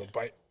good it, bit. so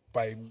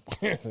by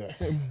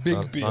And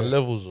big bit,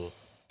 levels though.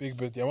 big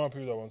bit. The amount of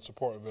people that want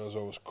support of it as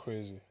well was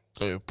crazy.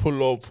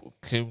 Pull up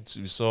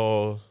we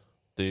saw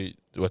they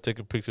were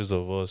taking pictures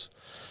of us,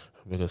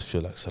 make us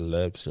feel like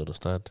celebs. You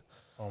understand?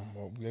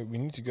 Well, we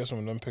need to get some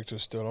of them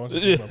pictures still. I want to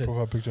see my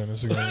profile picture on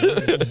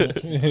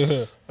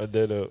Instagram. And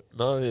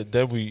then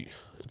then we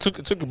it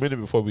took a minute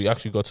before we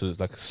actually got to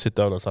like sit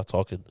down and start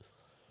talking.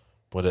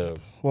 But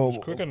Well,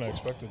 It's quicker than I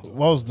expected. Though.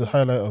 what was the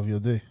highlight of your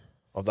day?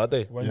 of that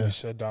day, When Yeah. you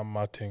said that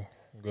mad thing,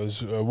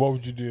 because what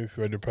would you do if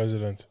you were the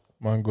president?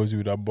 Man goes, you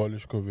would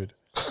abolish COVID.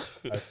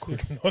 I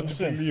could not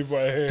Listen, believe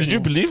what I heard. did you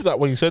believe that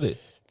when you said it?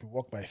 We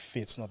walk by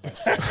faith, not by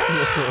sight.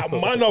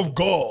 Man of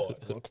God.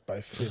 Walk by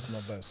faith,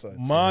 not by sight.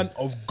 Man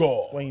of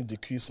God. When you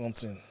decree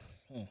something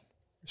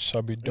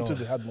Shall be done. into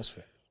the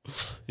atmosphere.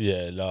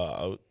 Yeah,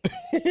 no,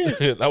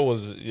 that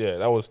was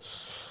my was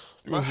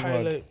mad.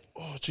 highlight.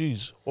 Oh,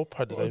 jeez, what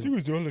part did I I? think it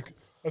was the only.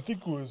 I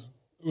think it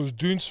was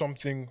doing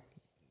something,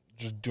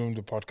 just doing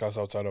the podcast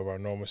outside of our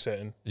normal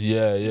setting.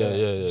 Yeah. Do you know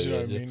yeah.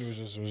 what I mean?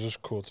 It was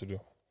just cool to do.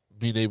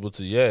 Being able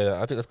to,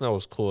 I think that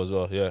was cool as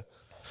well. Yeah,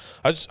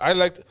 I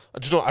liked.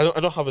 You know, I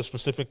don't have a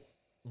specific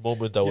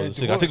moment that Yeah, was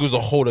the sick. I whole think it was the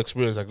whole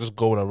experience, like just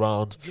going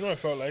around. Do you know what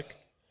I felt like?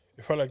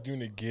 It felt like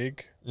doing a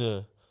gig,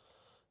 Yeah.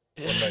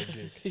 one night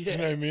gig. Do you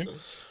know what I mean?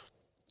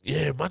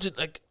 Yeah,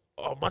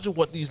 imagine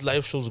what these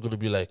live shows are gonna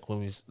be like when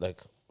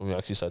we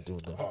actually start doing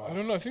them. I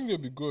don't know. I think they'll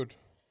be good.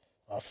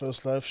 Our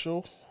first live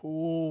show.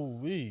 Oh,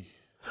 we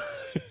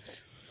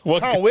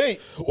What? can't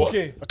wait.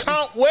 Okay. I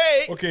can't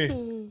wait. Okay.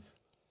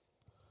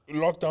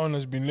 Lockdown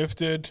has been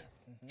lifted.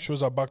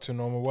 Shows are back to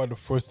normal. What are the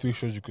first 3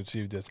 shows you could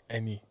see if there's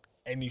any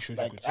shows you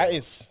Like could that see?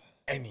 is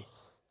Any.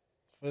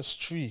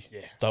 first 3.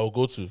 Yeah. That will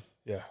go to.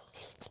 Yeah.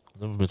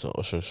 Never been to an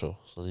Usher show,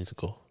 so I need to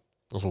go.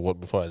 That's what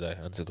before I die,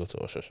 I need to go to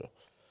an Usher show.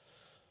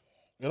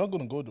 You're not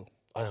gonna go though.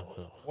 I am.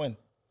 When?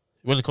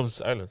 When it comes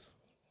to Ireland.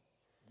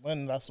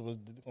 When last was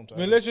did it come to I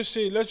mean, Ireland? let's just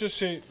say, let's not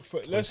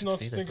 2016, I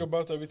think think.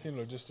 about everything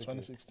logistically.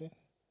 2016.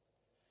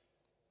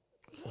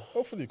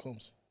 Hopefully it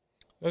comes.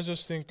 Let's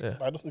just think. Yeah.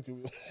 But I don't think it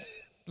will.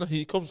 No,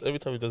 he comes every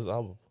time he does an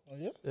album. Oh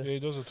yeah? Yeah, he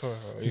does a tour.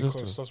 He He does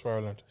goes tour. starts by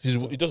Ireland.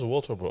 He does a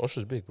world tour, bro.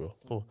 Usher's big, bro.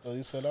 Come on. Does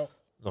he sell out?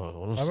 No,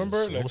 I remember,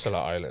 I like- sell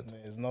out Ireland.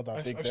 It's not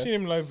that big I've then. seen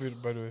him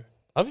live, by the way.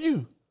 Have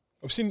you?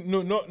 I've seen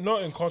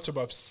not in concert,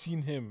 but I've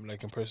seen him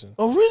like in person.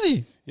 Oh,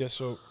 really? Yeah,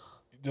 so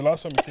the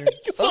last time he came,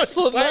 He's so That's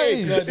so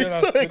excited. nice. He's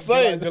so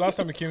excited. The last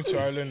time he came to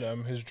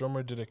Ireland, his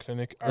drummer did a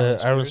clinic. Aaron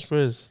Spears.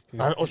 Spears.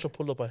 He's- And Usher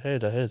pulled up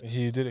ahead.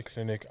 He did a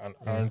clinic, and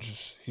Aaron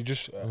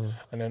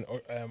and then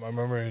I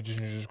remember he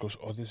just goes,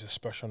 "Oh, this is a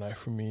special night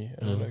for me,"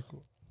 and I'm like,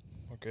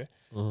 "Okay,"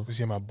 because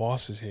yeah, my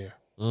boss is here.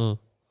 Mm.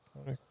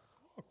 I'm like,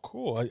 "Oh,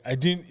 cool." He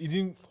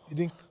didn't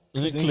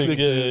Click, click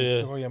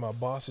yeah. Oh yeah, my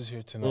boss is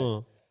here tonight.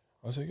 Mm.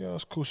 I was like, yeah,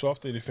 that's cool. So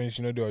after they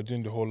finished, they were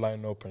doing the whole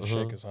line up and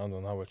shake his hand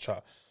and have a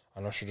chat.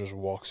 And Usher just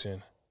walks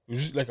in. was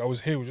just like I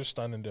was here, we were just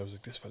standing there. I was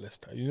like, this fella's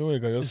tired. You know when you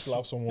can just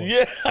slap someone.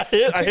 Yeah, I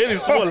hate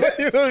his small. I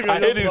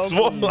hate his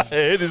small. I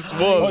hate his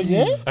small. Oh,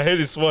 yeah? I hate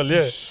his small.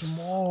 Yeah.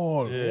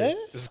 Small. Yeah.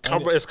 It's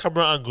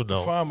camera angle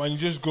now. Fam, and he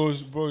just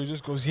goes, bro. He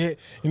just goes, yeah.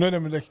 You know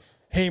them like,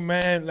 hey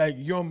man, like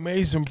you're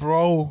amazing,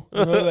 bro.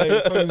 You know,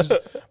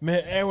 like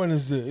man, everyone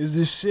is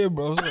the shit,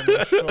 bro. I was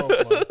like, shut up,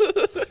 man.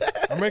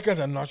 Americans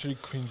are naturally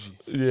cringy.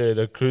 Yeah,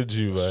 they're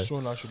cringy, man. So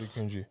naturally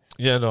cringy.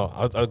 Yeah, no,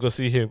 I'll go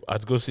see him. I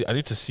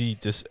need to see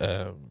this.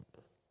 I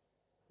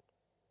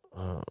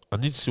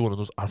need to see one of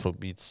those Afro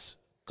beats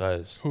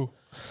guys. Who?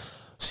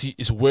 See,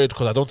 it's weird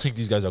because I don't think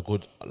these guys are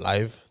good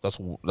live. That's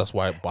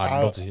why. But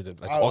I'd love to hear them.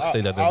 Like Oxlade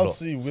and them. I'll lot.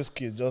 see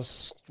Whiskey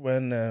just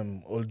when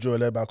Ojo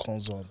Eleba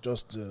comes on.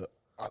 Just the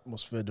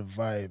atmosphere, the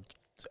vibe.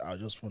 I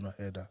just want to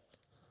hear that.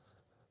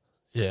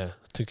 Yeah,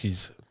 I think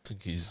he's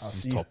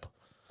see. top.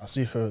 I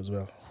see her as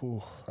well.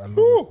 Ooh, I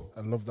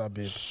love that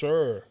babe.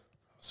 Sir.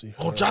 I see her.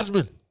 Oh,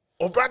 Jasmine.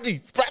 Oh,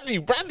 Brandy.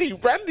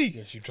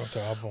 Yeah, she dropped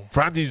her album.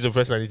 Brandy is the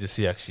person I need to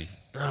see. Actually,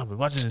 damn,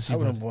 imagine I seeing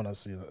wouldn't want to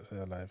see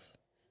her live.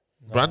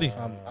 Brandy.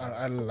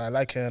 I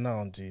like her now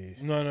on the.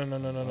 No.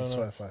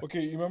 Spotify.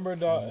 Okay, you remember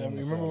that? You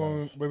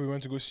remember when we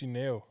went to go see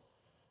Neo?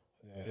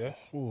 Yeah.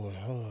 Ooh,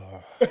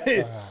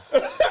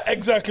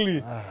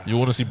 Exactly. You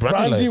want to see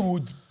Brandy Brandy live?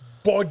 would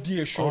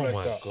body a show Oh like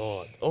my that.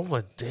 god! Oh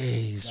my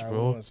days, I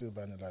bro! want to see the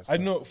band live. I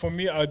know. For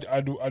me,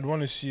 I'd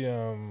want to see.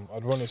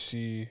 I'd want to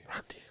see.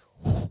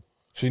 Brandy.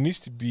 So it needs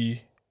to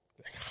be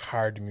like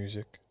hard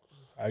music.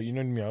 You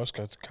know me. I always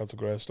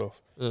categorize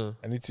stuff.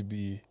 I need to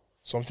be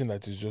something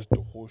that is just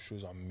the whole show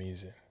is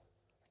amazing.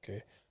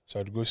 Okay, so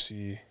I'd go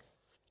see.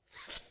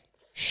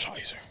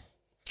 Shizer.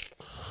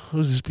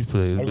 Who's these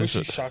people? I'd go That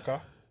see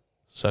Shaka.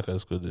 Shaka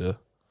is good, yeah.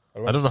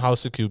 I don't know how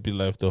sick he would be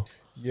live though.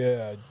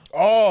 Yeah.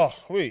 Oh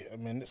wait, I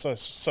mean, sorry.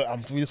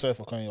 I'm really sorry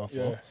for cutting you off.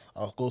 Yeah.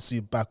 I'll go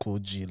see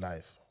Bako G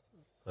live.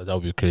 That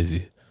would be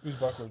crazy. Who's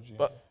Backward G?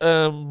 But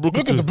Look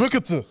at the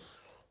Brookity.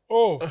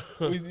 Oh,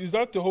 is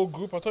that the whole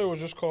group? I thought it was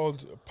just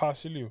called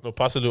Pasilio. no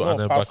Pasilu No, and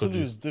then Pasilu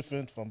Bakoji. is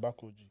different from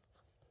Bako G.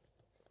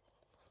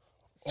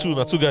 Two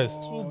guys.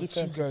 Oh, Two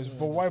different guys.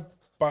 But why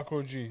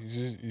Backward G?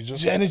 He's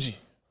just The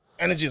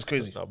energy is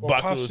crazy.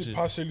 Bakoji.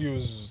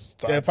 Pasilio's.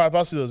 Yeah,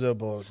 Pasilu is there,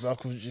 but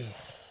Bako G.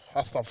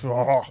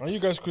 Astagfirullah. Are you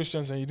guys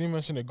Christians and you didn't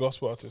mention a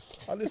gospel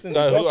artist? I listen to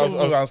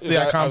gospel and stay.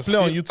 I can play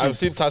on YouTube. I've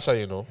seen Tasha,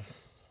 you know.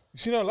 You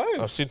seen that live?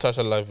 I've seen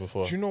Tasha live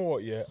before. Do you know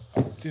what? Yeah,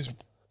 this It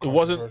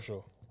wasn't.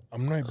 controversial.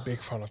 I'm not a big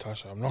fan of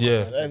Tasha. I'm not.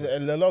 Yeah. gonna lie to you.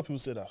 And a lot of people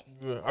say that.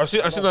 I've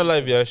seen her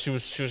live. Yeah, she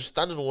was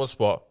standing in one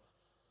spot,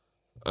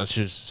 and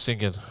she was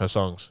singing her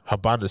songs. Her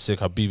band is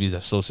sick. Her BVs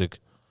are so sick.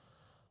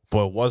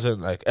 But it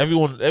wasn't like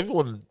everyone.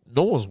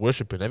 No one's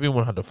worshiping.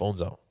 Everyone had their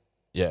phones out.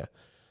 Yeah.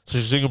 So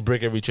she's singing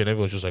 "Break Every Chain."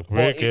 Everyone's just like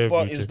break every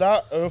But chain. is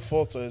that her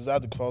fault or is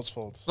that the crowd's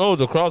fault? No,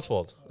 the crowd's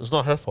fault. It's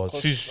not her fault.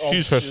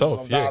 She's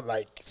herself. Yeah. That,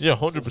 like, Yeah,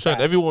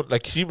 100%. Everyone,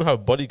 like, she even had a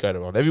bodyguard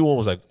around. Everyone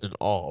was, like, in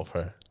awe of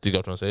her. Do you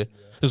get what I'm trying to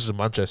say? This is in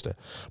Manchester.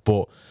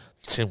 But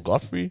Tim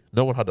Godfrey,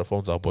 no one had their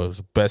phones out, but it was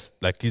the best,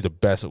 like, he's the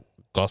best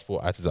gospel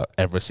artist I've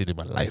ever seen in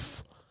my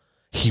life.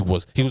 He blew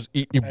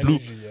Energy,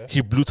 yeah.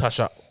 he blew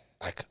Tasha,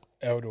 like,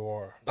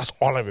 Eldor. that's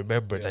all I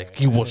remember. Like,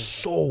 he was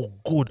so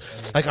good.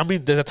 Like, I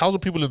mean, there's 1,000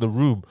 people in the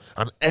room,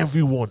 and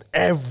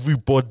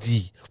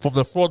everybody, from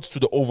the front to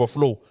the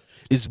overflow,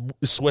 is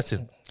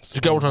sweating. Do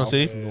you get what I'm trying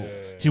to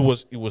say? He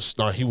was You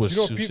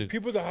know, too sick.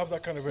 people that have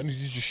that kind of energy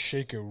just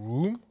shake a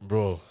room.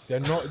 Bro,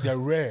 They're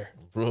rare.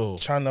 bro.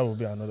 Chandler would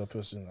be another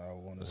person I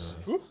want to see.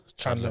 Who?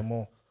 Chandler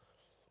Moore.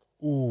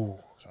 Ooh.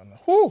 Chandler.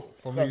 Who?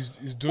 For me, it's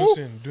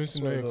Dunsin. Dunsin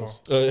That's what it Noyeko.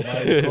 is.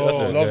 That's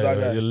God. Love that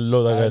guy. You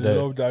love I that guy.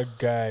 love that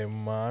guy,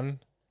 man.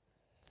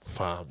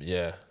 Fam,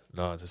 yeah.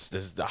 No, this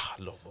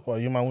love him. Well,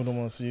 you might wouldn't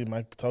want to see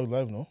Mike Todd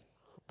live, no?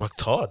 Mark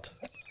Todd.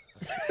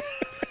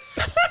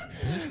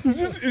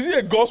 Is he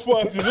a gospel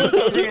artist? What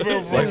are you talking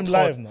about, See bro? him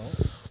live now.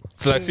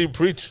 It's like seeing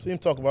preach. See him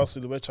talk about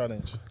Silhouette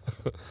Challenge.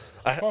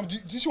 Fam,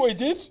 did you see what he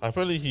did?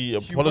 Apparently he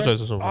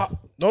apologized or something.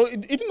 No, he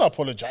didn't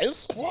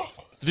apologize.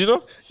 Did you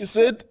know? He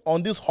said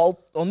on this Oh,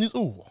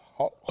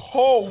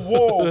 whoa.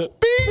 Whoa.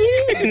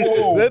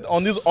 said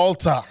on this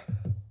altar,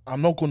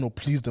 I'm not going to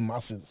please the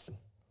masses.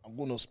 I'm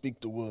going to speak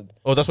the word.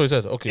 Oh, that's what he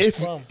said. Okay.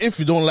 If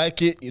you don't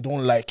like it, you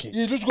don't like it.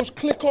 He just goes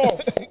click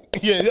off.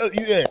 Yeah,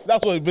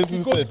 that's what he basically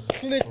He goes said.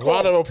 click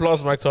Round off. of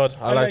applause, Mike Todd.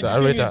 I And, like that. I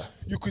the rate thing is, that.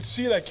 You could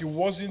see like it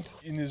wasn't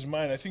in his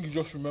mind. I think he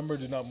just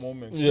remembered in that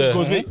moment. Yeah. He just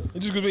goes, wait. He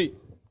just goes, wait.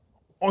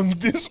 On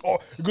this,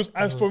 he goes,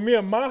 as for me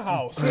and my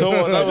house. No,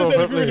 I just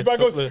said, fair in the back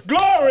goes, play.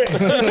 glory.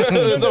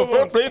 No,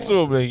 fair play to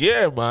him, man.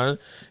 Yeah, man.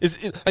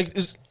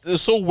 It's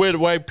so weird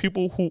why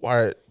people who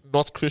are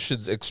not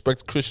Christians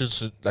expect Christians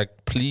to like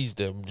please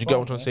them. Do you get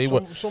what I'm saying?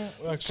 What?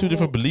 Two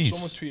different beliefs.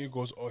 Someone tweeted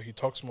goes, oh, he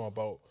talks more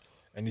about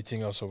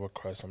anything else over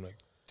Christ. I'm like,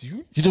 do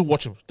you? You didn't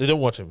watch him. They don't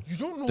watch him. You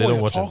don't know They what don't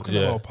you're watch him, talking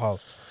yeah. about, pal.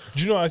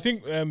 Do you know? I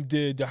think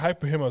the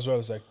hype of him as well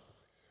is like,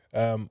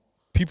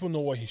 people know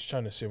what he's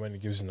trying to say when he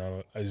gives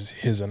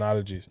his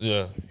analogies.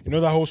 Yeah. You know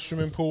that whole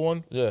swimming pool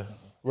one Yeah.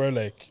 where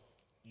like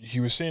he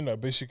was saying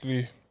that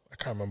basically, I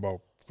can't remember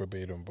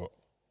verbatim, but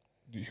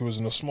he was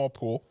in a small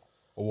pool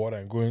of water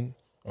and going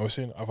I was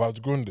saying I've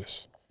outgrown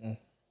this.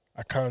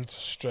 I can't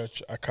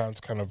stretch. I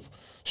can't kind of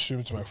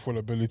swim to my full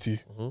ability.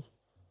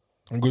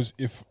 And goes,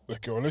 if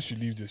like unless you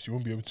leave this, you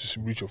won't be able to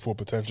reach your full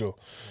potential.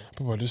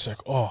 People are just like,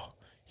 oh,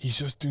 he's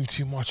just doing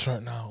too much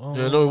right now. Oh,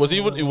 Yeah, no, it was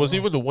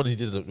even the one he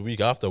did the week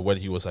after when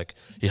he was like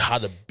he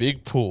had a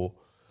big pool.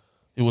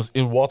 He was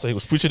in water. He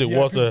was preaching in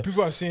water.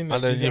 People are seeing like,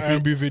 and then these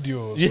R&B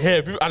videos.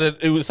 Yeah, people, and then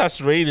it starts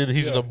raining.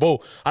 He's in a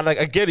boat, and like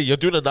I get it. You're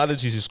doing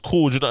analogies. It's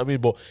cool. Do you know what I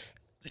mean? But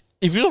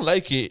if you don't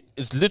like it,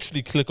 it's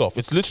literally click off.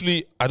 It's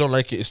literally I don't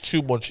like it. It's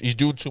too much. He's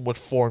doing too much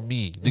for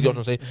me. Do you get what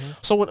I'm saying?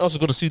 Someone else is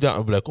gonna see that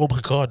and be like, oh my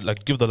god,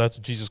 like give the life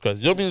to Jesus Christ.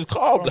 You know what I mean? It's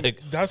calm. Like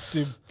That's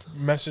the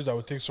message that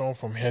would take someone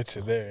from here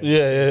to there.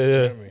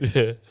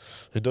 yeah.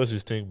 He does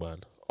his thing, man.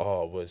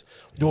 Oh, boys.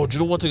 No, do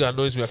you know one thing that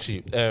annoys me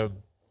actually?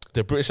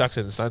 The British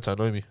accent is starting to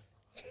annoy me.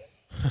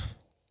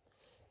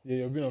 Yeah,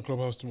 you've been on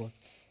Clubhouse too much.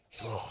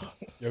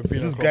 You've been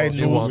This on guy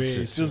Clubhouse knows.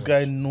 way This too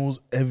guy knows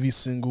every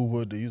single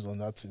word they use on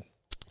that thing.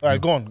 All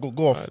right, go on,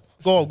 go off,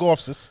 go off,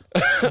 sis.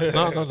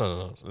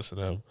 No.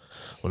 Listen,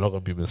 we're not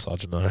gonna be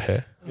misogynist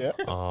here. Yeah.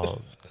 much.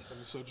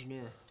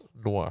 Misogyny.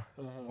 Noir.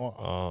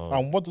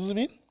 And what does it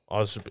mean?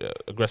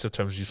 Aggressive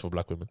terms used for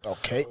black women.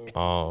 Okay.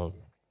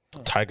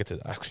 Targeted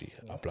actually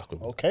at black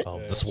women. Okay.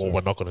 This is what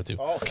we're not gonna do.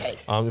 Okay.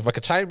 If I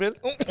could chime in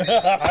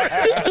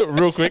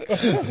real quick.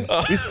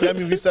 Let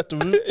me reset the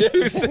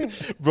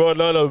room. Bro,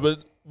 no,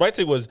 but my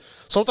thing was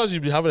sometimes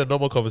you'd be having a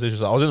normal conversation.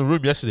 So I was in the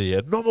room yesterday,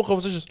 yeah, normal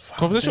conversations.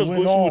 Conversation was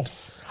went going off.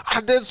 smooth.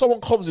 And then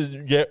someone comes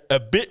in, yeah, a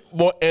bit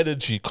more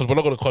energy, because we're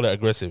not going to call it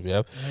aggressive,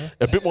 yeah?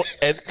 A bit more,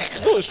 no,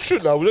 it's true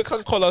now, we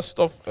can't call that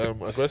stuff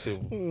aggressive.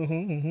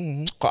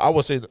 'Cause I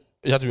was saying,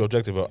 you have to be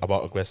objective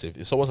about aggressive.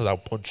 If someone says, I'm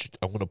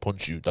going to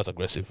punch you, that's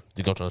aggressive.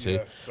 Do you know what I'm trying to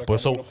say? like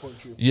But I'm gonna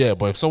punch you. yeah,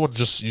 but if someone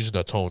just using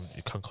that tone,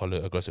 you can't call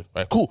it aggressive.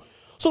 All right, cool.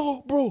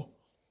 So, bro,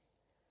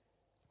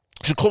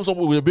 she comes up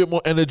with a bit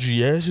more energy,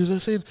 yeah? She's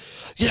just saying,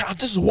 yeah, and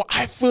this is what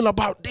I feel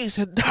about this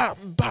and that,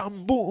 and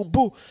bam, boom,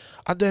 boom.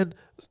 And then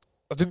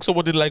I think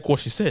someone didn't like what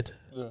she said.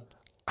 Yeah.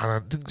 And I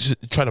think she's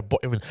trying to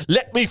butt him in.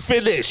 Let me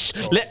finish.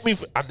 Let me.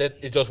 And then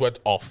it just went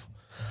off.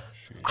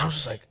 I was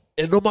just like,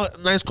 a normal,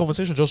 nice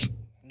conversation just.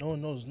 No.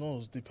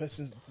 The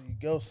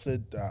girl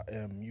said that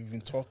you've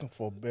been talking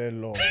for bare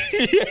long.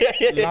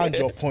 Land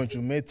your point.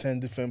 You made 10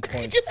 different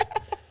points.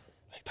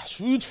 Like that's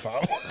rude,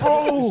 fam.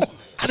 Bro.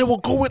 And they were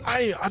going,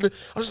 and I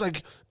was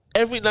like,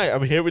 every night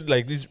I'm hearing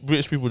like these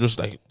British people just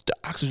like, the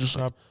accent just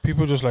like,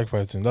 People just like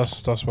fighting.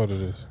 That's what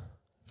it is.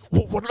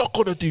 what we're not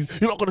gonna do.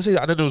 You're not gonna say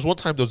that. And then there was one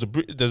time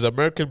there's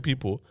American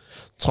people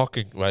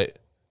talking, right?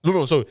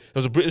 No, sorry. There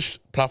was a British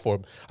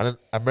platform, and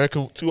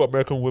then two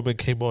American women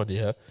came on,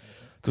 yeah,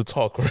 to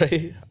talk,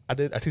 right? And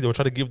then I think they were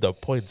trying to give their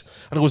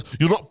points. And it was,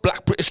 you're not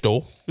black British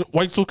though.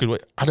 Why are you talking?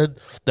 Right? And then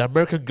the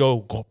American girl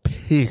got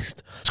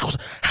pissed. She goes,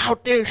 how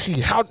dare she?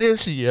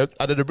 Yeah?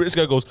 And then the British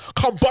guy goes,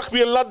 come back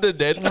me in London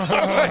then. And then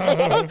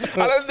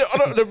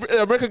the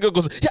American girl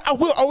goes, yeah, I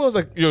will. I was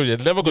like, yo, you're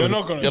not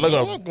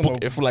gonna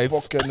book a flight.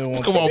 Fuck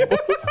anyone. Come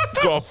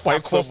on, fight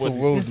Across the somebody.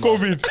 world.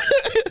 COVID.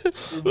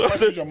 You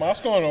put your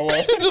mask on or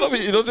what? You know what I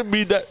mean? It doesn't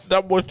mean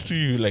that much to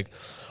you, like.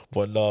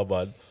 But no,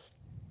 man,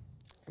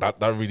 that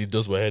really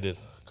does my head in.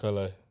 Kind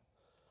of like,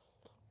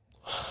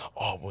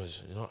 oh,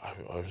 boys, you know,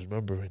 I was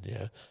remembering.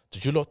 Yeah,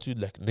 did you lot do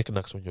like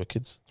knickknacks when you were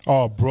kids?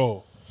 Oh,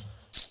 bro.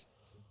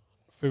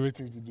 Favorite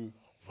thing to do.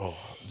 Bro,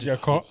 You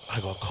get caught? I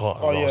got caught.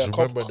 Oh I yeah, was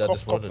remembering that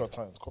this morning.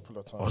 Couple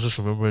of I times. was just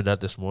remembering that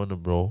this morning,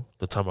 bro.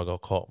 The time I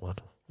got caught, man.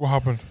 What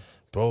happened?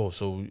 Bro,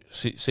 so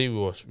say we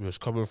was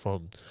coming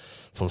from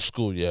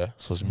school, yeah.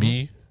 So it's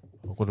me.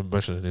 I'm gonna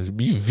mention it. It's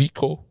me,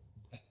 Vico.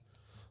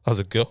 That was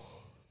a girl.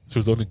 She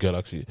was the only girl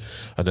actually,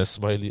 and then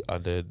Smiley,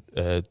 and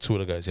then two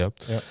other guys. Yeah.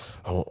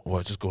 And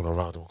we're just going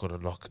around. And we're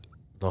gonna knock.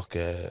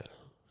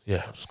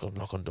 Just gonna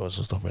knock on doors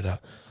and stuff like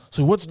that.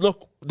 So we went to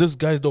knock this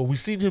guy's door. We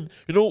seen him.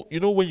 You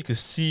know when you can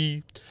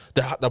see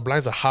the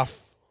blinds are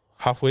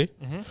halfway.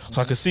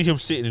 So I can see him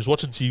sitting. He's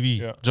watching TV. Yeah. Do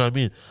you know what I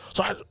mean?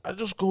 So I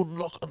just go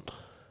knock on.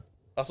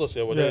 That's us,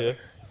 yeah, we're there, yeah.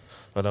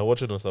 And they're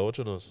watching us, Yeah,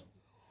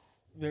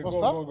 What's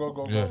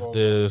go. Yeah,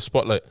 the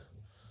spotlight.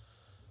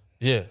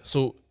 Yeah,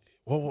 so,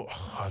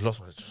 I lost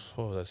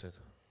what was I saying?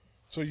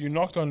 So you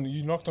knocked on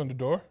the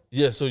door?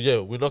 Yeah, so yeah,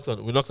 we knocked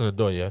on the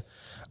door, yeah.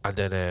 And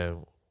then,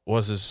 what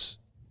was this?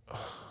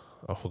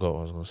 I forgot what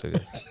I was going to say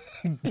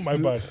again. My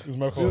bad. It's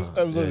my This fault.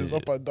 episode is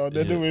up and down.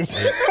 Anyways,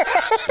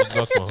 It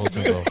knocked my whole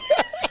thing off.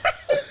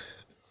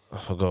 I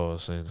forgot what I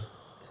was saying.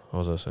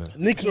 What was I saying?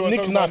 Nick So we're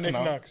talking Knack about now.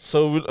 knickknacks.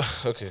 So we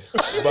okay,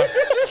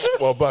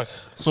 back.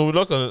 So we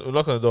knocked on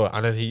the door,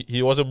 and then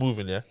he wasn't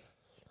moving. Yeah,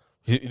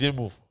 he didn't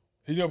move.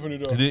 He didn't open the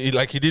door.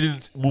 He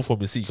didn't move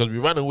from his seat because we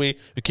ran away.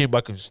 We came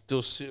back and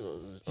still sit.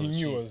 He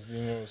knew us.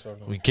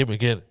 Happening. We came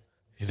again.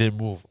 He didn't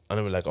move, and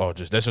then we're like, "Oh,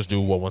 let's just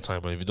do it one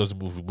time." And if he doesn't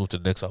move, we move to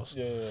the next house.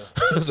 Yeah.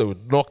 So we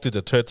knocked it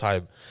the third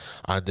time,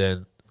 and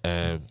then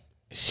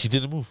he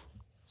didn't move.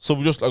 So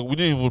we just we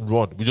didn't even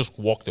run. We just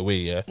walked away.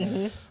 Yeah,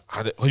 and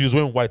he was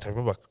wearing white. I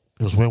remember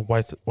he was wearing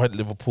white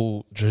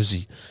Liverpool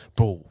jersey,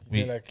 bro.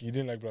 He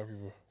didn't like black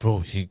people. Bro,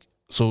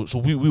 So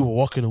we were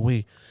walking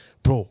away,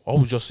 bro. All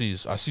we just see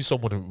is I see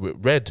someone with a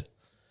red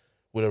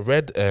what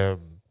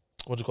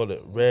do you call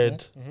it?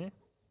 Red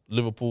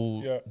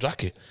Liverpool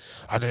jacket,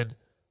 and then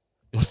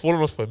he was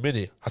following us for a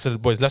minute. I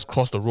said, boys, let's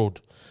cross the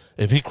road.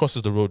 If he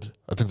crosses the road,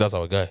 I think that's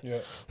our guy. Yeah.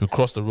 We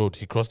crossed the road.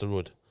 He crossed the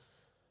road.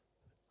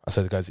 I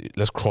said, guys,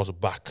 let's cross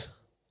back.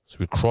 So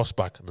we crossed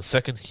back, and the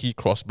second he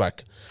crossed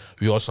back,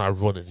 we all started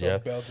running.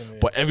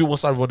 But everyone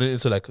started running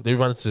into they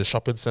ran into the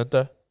shopping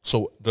center.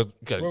 So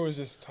where was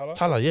this? Tala?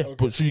 Tala, yeah. Okay.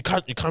 But so you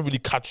can't really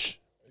catch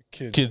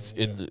kids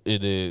in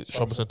the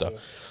shopping center. Yeah.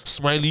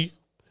 Smiley,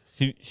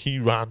 he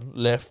ran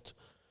left,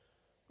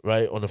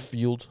 right on the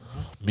field.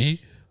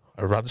 Me,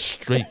 I ran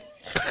straight.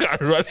 I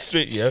ran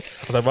straight, yeah.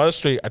 As I ran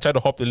straight, I tried to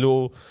hop the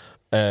little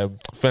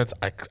fence.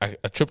 I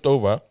tripped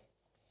over.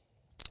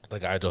 The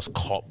guy just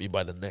caught me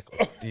by the neck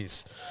like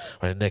this.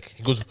 By the neck.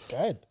 He goes,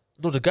 Guy.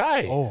 no, the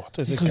guy. Oh, I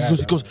thought he you said goes, guy.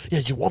 he goes, yeah,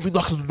 you won't be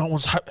knocking on no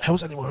one's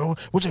house anymore.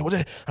 What's it? And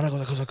I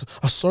was like,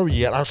 I'm sorry,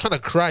 yeah. And I was trying to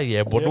cry,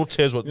 yeah, but no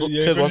tears were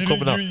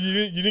coming out.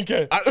 You didn't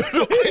care.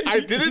 I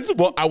didn't,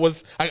 but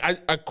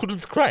I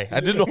couldn't cry. I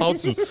didn't know how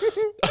to.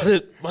 And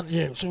then, man,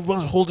 yeah, so he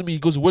was holding me. He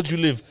goes, where do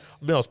you live?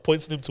 I was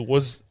pointing him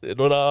towards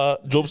another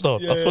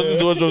Jobestown. I was pointing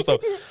towards Jobestown.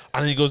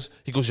 And he goes,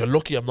 you're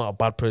lucky I'm not a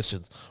bad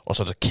person, or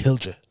so I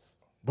killed you.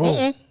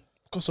 Bro.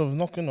 Because of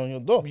knocking on your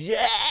door.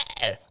 Yeah.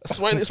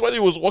 Smiley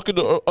was walking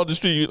on the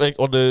street, like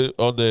on the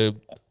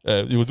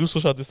he was doing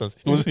social distance.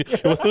 He was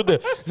still there.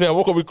 He said, I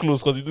walk a bit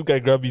close because this guy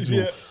grabbed me too.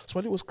 Yeah.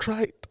 Smiley was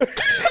crying.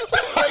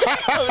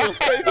 Smiley was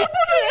crying.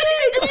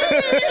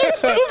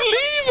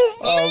 Leave him.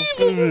 I was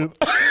screaming.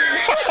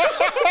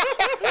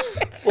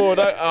 Bro,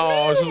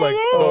 I was just like,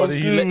 no,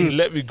 he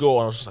let me go.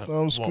 And I was just like,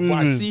 I'm but screaming.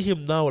 I see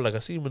him now, like I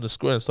see him in the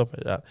square and stuff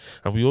like that.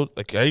 And we all,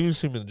 like, I even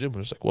see him in the gym. I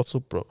was like, what's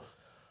up, bro?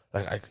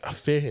 Like, I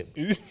fear him.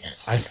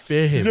 I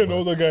fear him. He's an man.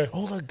 older guy.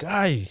 Older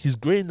guy. He's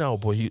great now,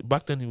 but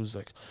back then he was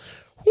like,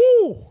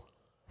 whoo.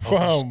 I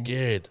was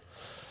scared.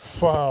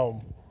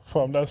 Fam,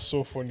 that's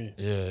so funny.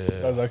 Yeah.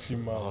 That's actually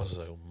mad. I was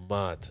like,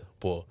 mad.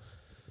 But,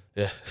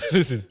 yeah,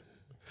 listen.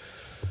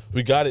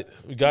 We got it.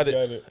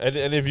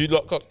 And if you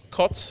got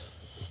caught,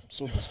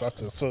 So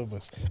distracted, so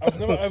much. I've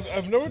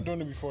never done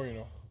it before, you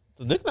know.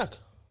 the knick-knack.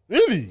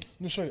 Really?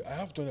 No, sorry, I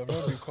have done it. I've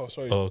never been caught.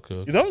 Sorry. Oh,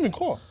 okay. You don't even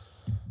call?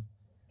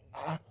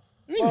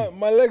 Really?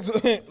 My legs,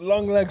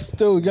 long legs,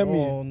 still get me.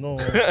 Oh, no.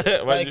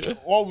 Like, Like,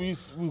 what we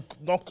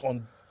knock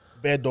on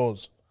bare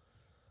doors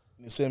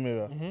in the same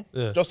area.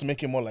 Yeah. Just to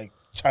make it more, like,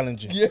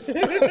 challenging. Yeah.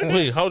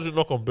 wait, how do you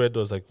knock on bed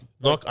doors? Like,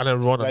 knock and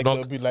then run Like, and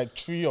there'll knock. be, like,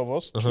 3 of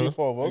us, 3,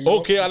 4 of us.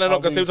 Okay, and then knock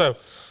at the same time.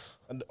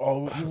 And,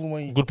 or even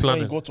when you, Good when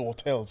planning. you go to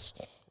hotels.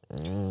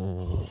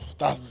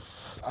 That's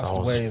the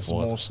was way it's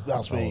fun. most.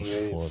 That's That where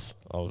it was is.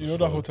 fun. You know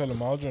that hotel in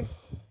Maldron?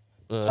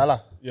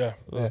 Tala. Yeah.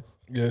 Yeah.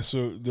 Yeah,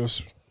 so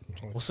there's...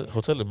 What's it?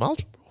 Hotel in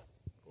Maldron,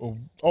 bro?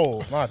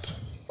 Oh, mad.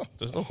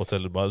 There's no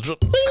hotel in Maldron.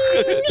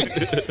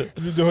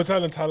 The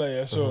hotel in Tala,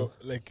 yeah. So,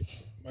 like,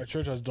 my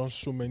church has done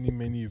so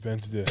many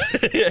events there.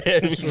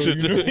 yeah, So,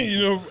 you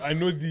know, I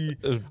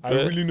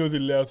really know the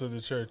layout of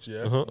the church,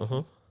 yeah.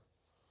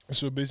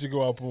 So basically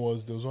what happened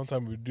was there was one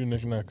time we were doing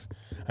knickknacks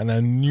and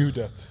I knew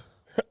that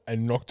I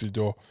knocked the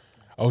door.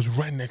 I was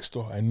right next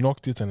door. I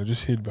knocked it and I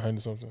just hid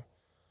behind something.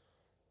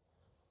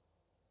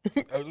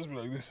 I would just be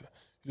like this.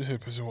 You just hear a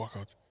person walk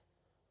out.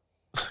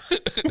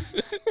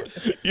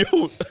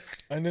 Yo.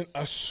 And then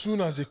as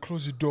soon as they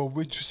close the door,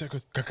 wait 2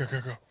 seconds. Ka.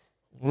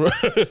 Nah,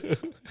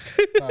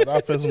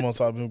 that person must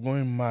have been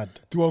going mad.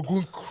 They were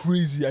going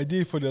crazy. I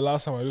did it for the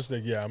last time. I was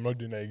like, yeah, I'm not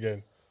doing that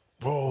again.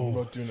 I'm Bro.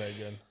 not doing that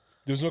again.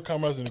 There's no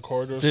cameras in the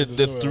corridor. The so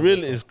there's no way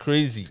thrill is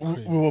crazy.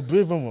 We were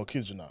brave when we were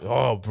kids, you know. Oh,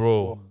 We were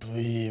bro.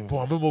 brave. Bro,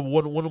 I remember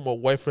one of my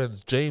white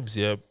friends, James,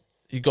 yeah,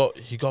 he got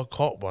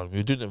caught, man. We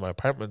were doing it in my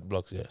apartment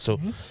blocks, yeah. So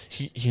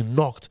he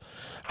knocked.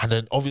 And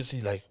then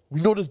obviously, like, we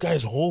know this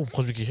guy's home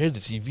because we can hear the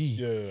TV.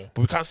 Yeah.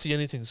 But we can't see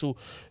anything. So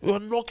we were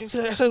knocking.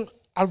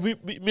 And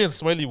me and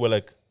Smiley were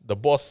like the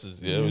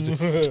bosses. Yeah, we said,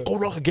 just go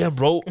knock again,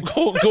 bro.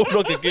 Go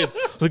knock again.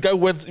 So the guy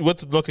went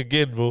to knock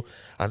again, bro.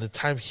 And the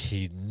time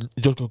he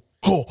just go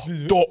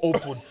door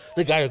open.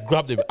 The guy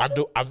grabbed him.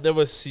 I've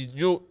never seen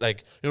when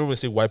they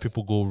say white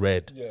people go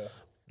red. Yeah.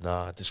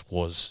 Nah, this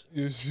was.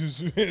 It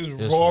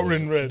was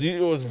roaring red.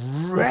 It was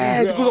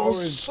red because I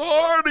was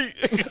sorry.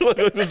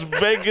 I was just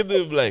begging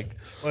him like.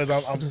 Boys, I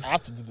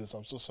have to do this.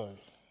 I'm so sorry.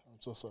 I'm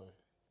so sorry,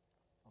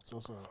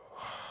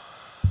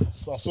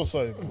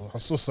 bro. I'm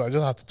so sorry. I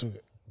just have to do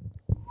it.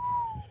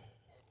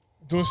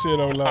 Don't say it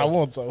out loud. I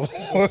won't. Don't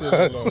say it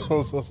out loud.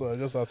 I'm so sorry. I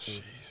just have to.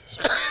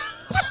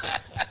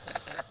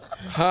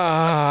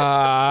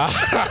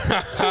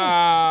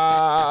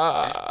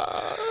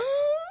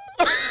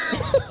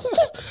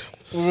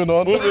 Moving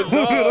on.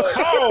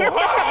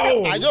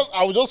 How?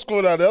 I was just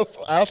scrolling down.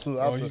 I have to.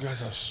 Oh, you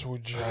guys are so I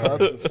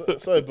drunk. had to.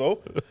 Sorry, bro.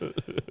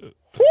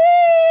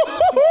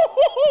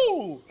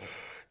 Woo!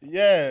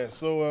 Yeah.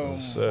 So,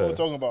 what are we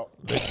talking about?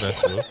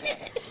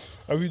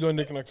 Have you done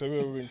knickknacks? Have you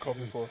ever been caught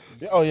before?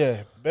 Yeah, oh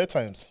yeah,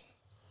 bedtimes.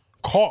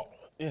 Caught?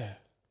 Yeah,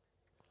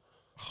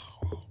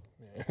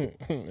 Man,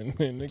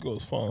 nigga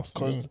was fast.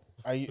 because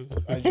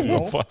As you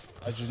know, Fast.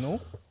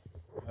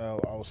 I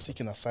was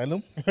seeking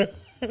asylum when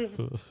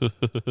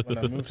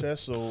I moved here.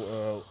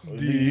 So we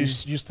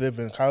used to live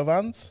in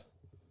caravans.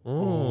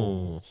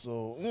 Oh.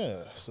 So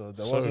so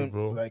there Sorry, wasn't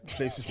bro. like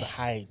places to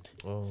hide.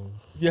 Oh.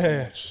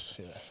 Yeah.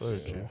 Sorry,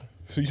 bro.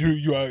 So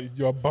you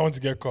are bound to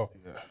get caught.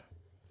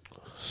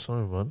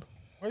 Sorry, man.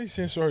 Why are you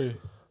saying sorry?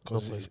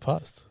 Because It's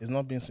past. it's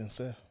not being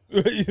sincere.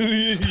 you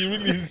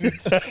really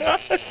isn't.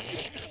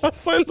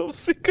 Asylum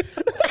seeker.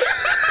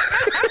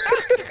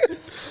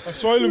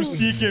 Asylum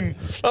seeking.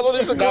 That's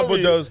what they Nah,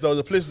 but there was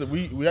a place that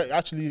we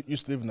actually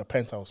used to live in a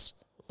penthouse.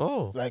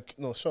 Oh. Like,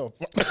 no, shut up.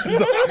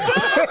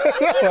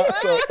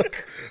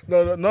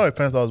 No, not a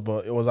penthouse,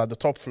 but it was at the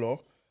top floor,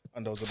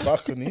 and there was a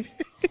balcony.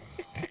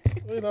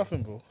 Why are you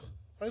laughing, bro?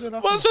 Why are you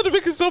laughing? Man's trying to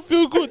make himself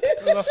feel good.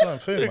 That's what I'm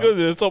saying, He man. goes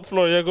to the top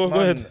floor. Yeah, go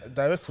ahead.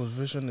 Direct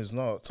provision is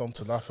not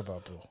something to laugh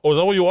about, bro. Oh, is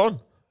that what you were on?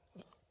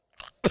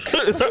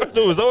 is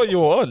that what you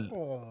were on?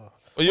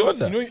 Were you on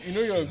that? You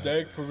know your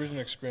direct provision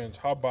experience.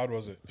 How bad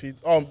was it?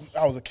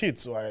 I was a kid,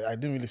 so I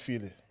didn't really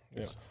feel it.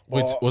 Yeah.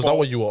 Wait, was that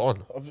what you were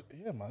on?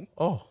 Yeah, man.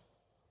 Oh.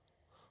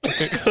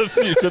 Okay,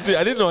 continue.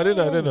 I didn't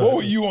know. What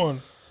were you on?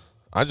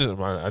 I can't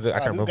This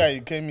remember. guy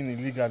came in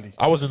illegally.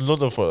 I was in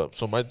London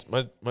so my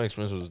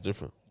experience was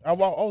different. I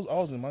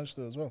was in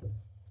Manchester as well,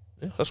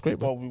 Yeah, that's great,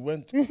 but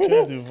man. we came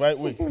the right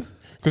way.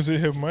 Because my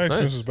experience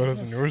Nice. was better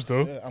than yours,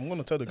 though. Yeah, I'm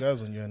gonna tell the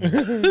guys on you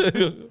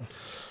anyway.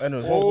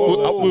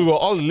 What We were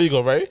all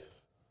illegal, right?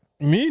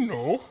 Me,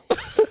 no. I'm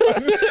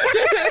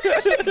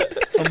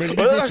a But legal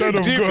that's child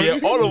of deep, God. yeah.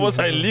 All of us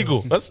are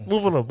illegal. Let's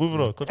moving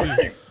on.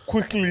 Continue.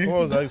 Quickly.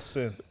 was I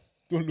saying?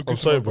 Don't look I'm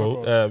into sorry, my bro.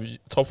 background.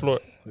 Top floor.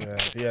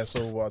 Yeah.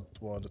 So we're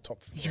on the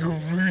top floor. You're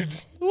rude.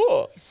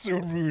 What? So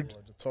rude.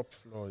 The top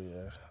floor,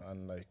 yeah,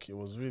 and like it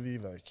was really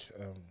like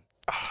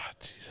Ah,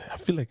 jeez. I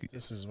feel like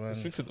this is when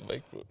speak to the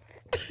mic, bro.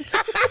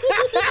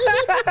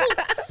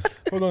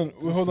 Hold on,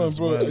 is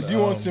bro. when, Do you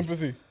want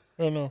sympathy?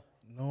 I don't know.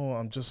 no,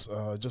 I'm just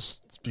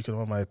speaking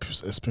about my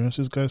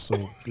experiences, guys. So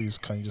please,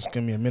 can you just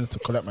give me a minute to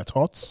collect my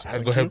thoughts?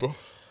 Thank Go ahead, you. bro.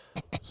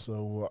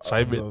 So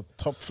Chime on in. the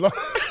top floor,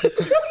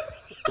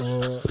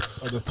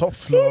 on the top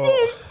floor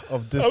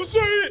of this. I'm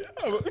sorry.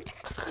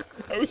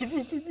 I was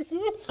supposed to take this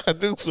off. I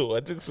think so.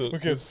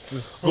 Okay.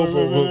 This,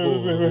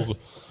 Wait.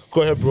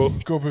 Go ahead, bro.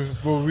 Go, bro.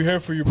 We're here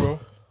for you, bro.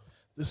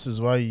 this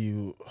is why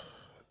you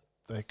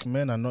like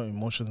men are not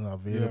emotionally Yeah,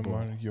 available.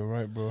 man. You're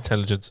right, bro.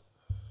 Intelligence.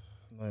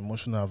 Not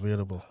emotionally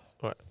available.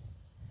 Right.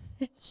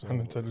 So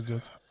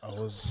Unintelligent. we were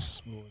on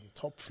the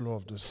top floor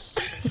of this.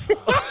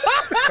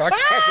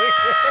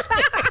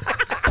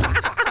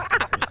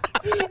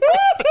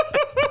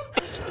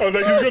 I was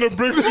like, he's gonna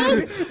break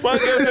through. My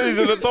guy said he's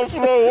in the top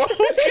floor.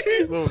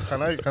 No,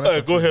 can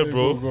I? Go ahead,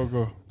 bro.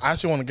 Go. I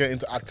actually want to get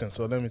into acting,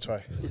 so let me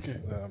try. Okay.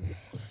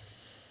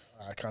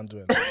 I can't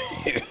do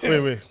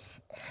it. wait.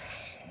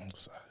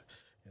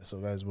 Yeah, so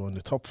guys, we're on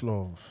the top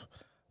floor of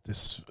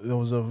this. There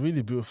was a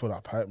really beautiful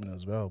apartment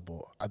as well,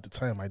 but at the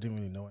time I didn't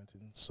really know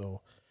anything.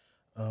 So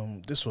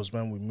this was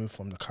when we moved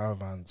from the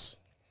caravans.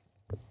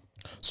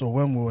 So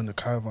when we were in the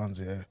caravans,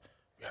 yeah,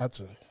 we had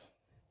to.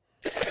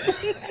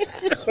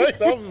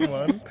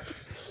 Man.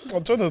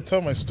 I'm trying to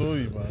tell my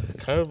story, man.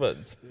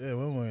 Caravans. Yeah,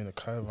 when we were in the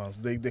caravans,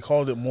 they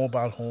called it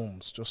mobile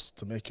homes just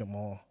to make it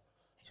more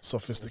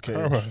sophisticated.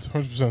 Caravans,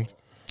 100%.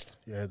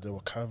 Yeah, there were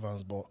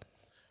caravans, but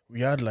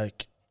we had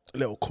like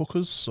little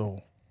cookers. So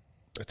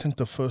I think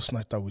the first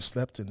night that we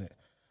slept in it,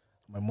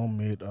 my mom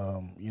made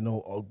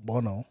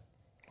ogbono.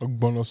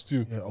 Ogbono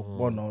stew. Yeah,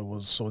 ogbono. It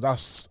was so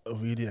that's a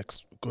really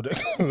good.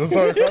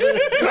 Sorry,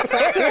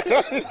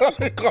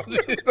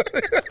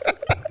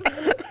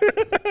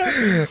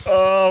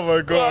 oh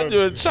my God, god!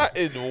 you're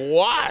chatting.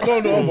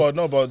 What?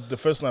 No, but the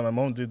first night my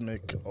mom did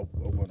make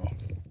ogbono.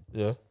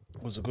 Yeah.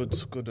 It was a good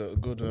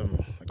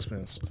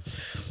experience.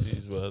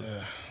 Jeez, man.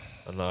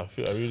 And I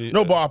really.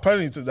 No, but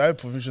apparently that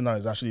provision now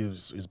is actually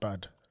is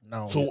bad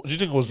now. So, do you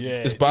think it was? Yeah,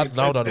 it's bad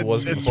now than it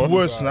was It's before.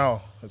 worse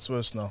now. It's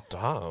worse now.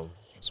 Damn,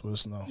 It's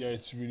worse now. Yeah,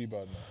 it's really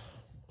bad now.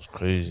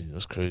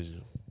 that's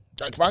crazy.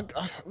 Like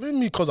maybe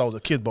because I was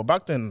a kid, but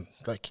back then,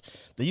 like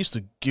they used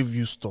to give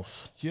you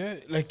stuff. Yeah,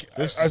 like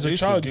They as used a to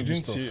child, give you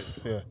you didn't see it.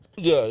 Yeah,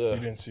 Yeah, You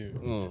didn't see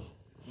it.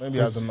 maybe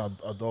as an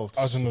adult.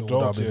 As an it would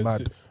adult, have been yeah,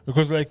 mad.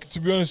 because like to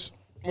be honest,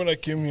 when I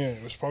came here,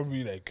 it was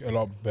probably like a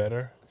lot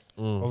better.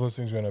 Other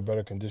things were in a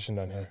better condition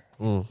than here.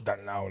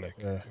 Than now, like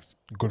Yeah.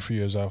 a good few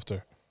years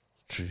after.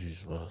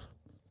 Jeez, man.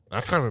 I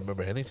can't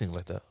remember anything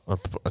like that. I'm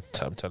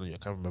telling you, I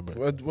can't remember.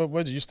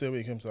 Where did you stay when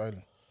you came to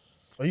Ireland?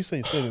 Oh, you say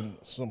you stayed in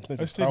some place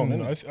I in stayed town,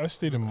 in innit? I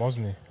stayed in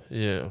Mosney.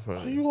 Yeah,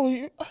 apparently.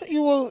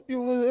 You were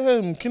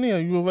Kenya.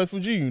 You were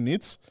refugee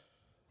units.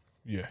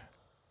 Yeah,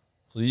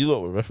 So you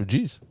lot were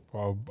refugees.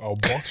 I'll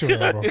box you,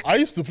 bro. I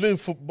used to play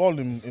football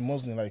in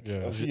Mosney like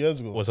Yeah. a few years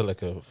ago. Was it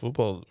like a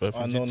football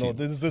refugee No. team?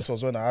 This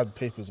was when I had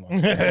papers,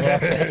 man. This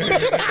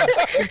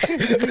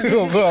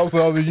was when I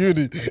was in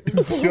uni.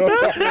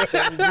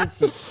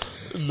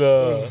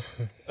 No.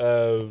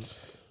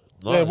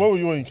 Yeah, where were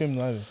you when you came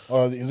to Ireland?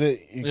 Or is it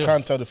you Yeah.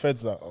 can't tell the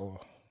feds that? Or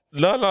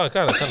No, I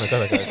kind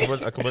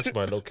of. I can mention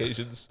my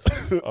locations.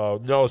 I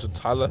was in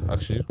Tyler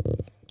actually,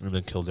 and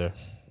then Kildare.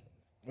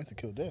 Went to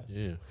Kildare.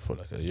 Yeah, for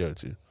like a year or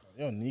two.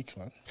 You're unique,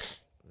 man.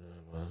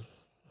 Yeah, man.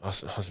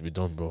 Has to be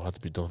done, bro. Had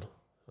to be done.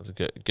 Has to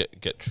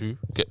get through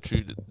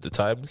the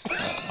times.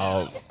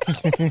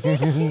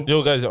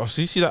 Yo, guys,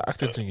 see that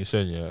acting thing you're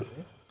saying, yeah?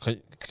 Do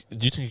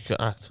you think you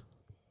can act?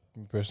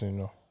 Me personally,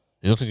 no.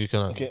 You don't think you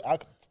can act? Okay,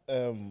 act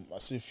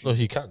as if you. No,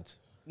 he can't.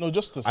 No,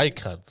 just to. I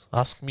can't.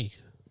 Ask me.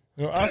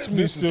 You know, ask me.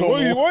 This is Still,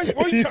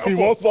 what you he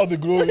wants all the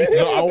glory.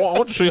 No, I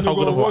want to show you how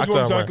good of an what do actor you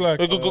want I am. to act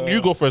like? Go,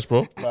 you go first,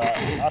 bro.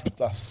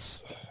 Act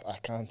as I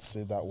can't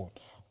say that one.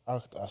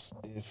 Act as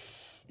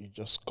if you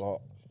just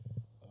got,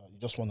 you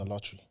just won the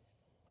lottery,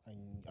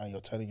 and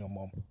you're telling your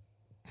mom.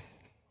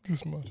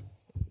 This much.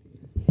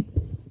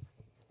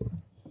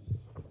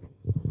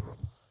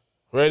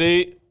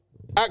 Ready?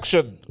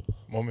 Action.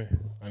 Mommy,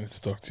 I need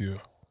to talk to you.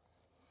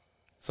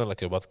 Sound like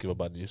you're about to give her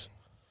bad news.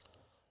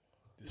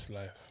 This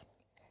life.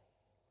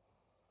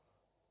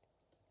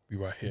 We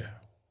were here.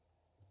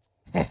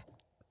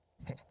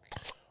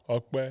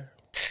 Okay.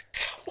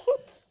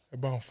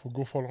 What?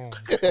 Go for long.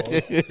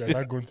 You're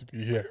not going to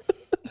be here.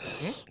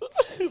 Is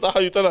that how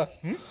you tell her?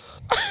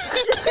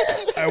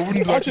 I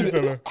wouldn't actually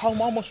tell her. How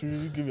much will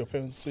you give your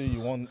parents? Say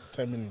you want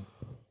 10 million.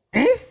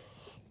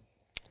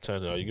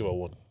 10, you give her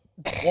 1.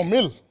 1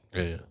 mil.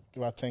 Yeah.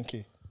 Give her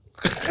 10K.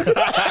 You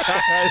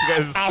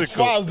guys are As sicko.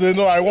 far as they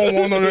know, I want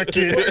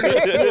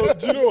 100K.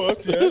 Do you know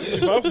what? Yeah,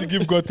 if I have to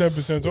give God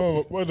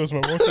 10%, why does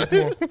my mom take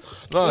more?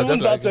 No, Even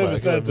that definitely,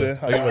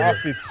 10%, I I give her a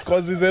half it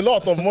because it's a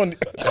lot of money.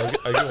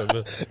 I give her a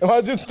bit.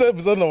 Imagine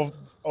 10%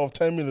 of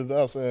 10 million.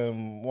 That's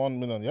 1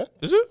 million. Yeah.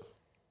 Is it?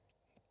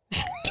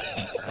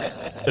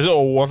 Is it a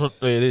 100?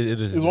 It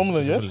is. It's 1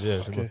 million. Yeah. Yeah.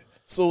 It's a Okay. million.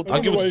 So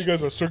That's why you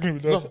guys are struggling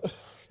with that.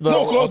 No,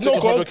 I'll because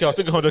take 100K. I'll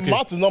take 100K.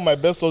 math is not my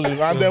best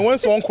subject. And then when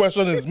someone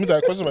question is me, I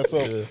question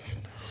myself. Yeah.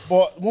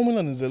 But 1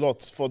 million is a lot.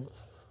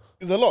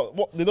 It's a lot.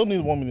 What, they don't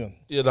need 1 million.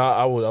 Yeah, nah,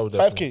 I would.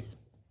 5K.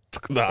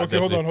 Nah, Okay,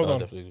 hold on.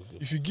 definitely.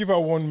 If you give her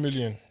 1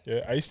 million,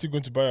 yeah, are you still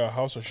going to buy a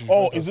house or should you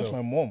Oh, rent is this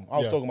herself? my mom? I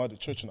was Yeah. talking about the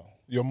church now.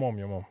 Your mom.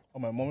 Oh,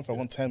 my mom, if I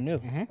want 10 mil.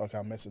 Mm-hmm. Okay,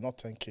 I'm messing. Not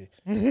 10K.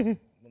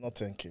 Not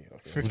 10K.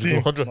 Okay. 15.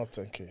 100. Not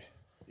 10K.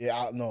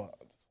 Yeah, no.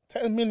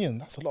 10 million.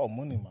 That's a lot of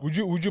money, man.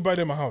 Would you buy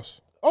them a house?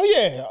 Oh,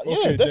 yeah. Okay,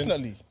 Yeah, then-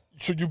 definitely.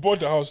 So you bought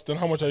the house, then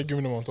how much are you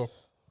giving them on top?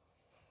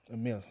 A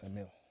mil.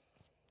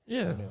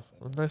 Yeah, meal.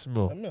 a nice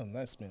meal. A mil.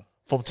 Nice meal.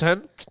 From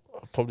 10,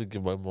 I'll probably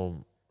give my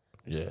mom.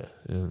 Yeah.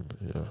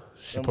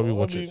 She probably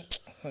watch it.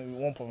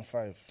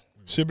 1.5.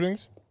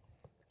 Siblings?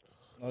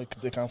 No,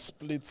 they can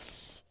split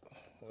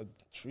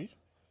 3.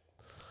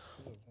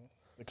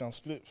 They can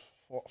split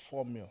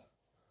 4 mil.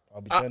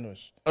 I'll be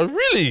generous. Oh,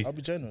 really? I'll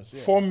be generous.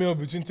 Yeah. 4 mil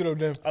between 3 of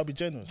them. I'll be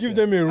generous. Give yeah.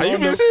 them a round. you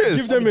being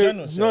serious? Give them I'll be a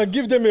generous, no. yeah.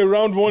 Give them a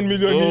round 1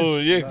 million Oh,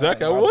 each. yeah,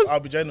 exactly. I was. I'll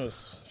be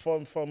generous.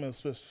 4 mil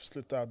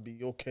split that would be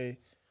okay.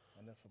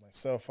 And then for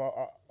myself,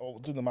 I'll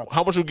do the math.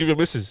 How much would you give your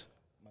missus?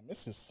 My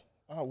missus.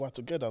 We're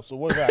together. So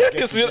whatever I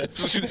get, she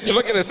gets. She's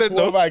not getting a cent,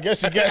 Whatever though. I get,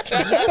 she gets.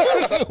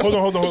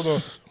 Hold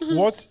on.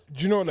 What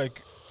do you know?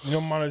 Like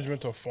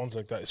management of funds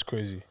like that is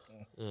crazy.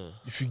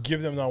 If you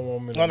give them that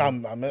 1 million,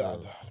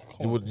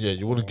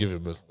 You wouldn't give it a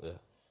mil. Yeah.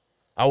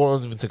 I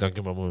wouldn't even think I'd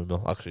give my mom a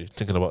mil, actually.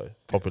 Thinking about it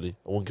properly,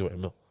 I won't give it a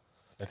mil.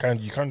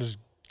 you can't just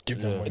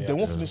give them money. They out.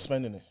 won't finish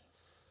spending it.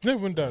 It's not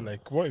even that.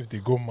 Like, what if they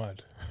go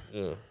mad?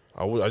 Yeah.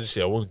 I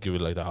wouldn't give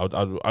it like that.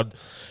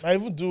 I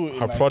even do it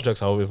Her like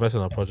projects, I would invest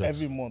in her projects.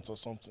 every month or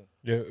something.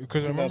 Yeah,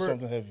 because I Give them remember.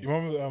 something heavy. You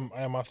remember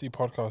I Am Athlete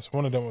podcast?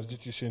 One of them was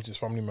literally saying to his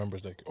family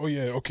members, like, "Oh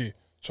yeah, okay,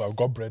 so I've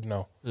got bread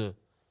now. Yeah.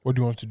 What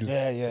do you want to do?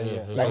 Yeah.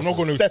 Like I'm not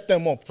gonna- set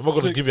them up. I'm not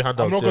going to give you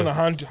handouts.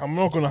 I'm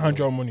not gonna hand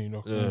you out money. You know,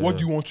 what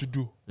do you want to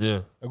do? Yeah.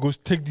 I goes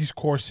take these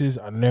courses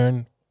and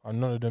learn, and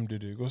none of them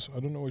did it. He goes,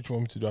 I don't know what you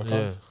want me to do. I Yeah,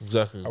 can't.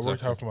 exactly. I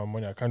worked hard for my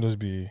money. I can't just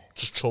be.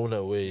 Just throwing it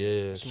away.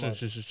 Yeah.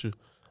 True.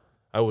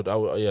 I would.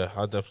 Yeah,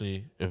 I'd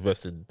definitely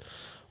invest in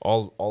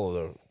all of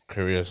their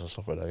careers and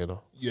stuff like that. You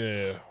know.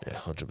 Yeah. Yeah,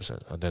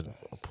 100%. And then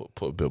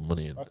put a bit of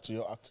money in. Back to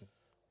your acting.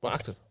 But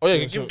acting. Oh yeah,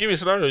 Yeah, give so- me a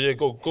scenario. Yeah,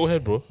 go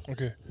ahead, bro.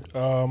 Okay.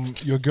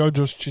 Your girl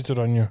just cheated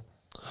on you.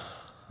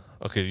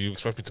 Okay, you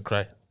expect me to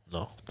cry?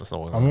 No, that's not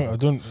what I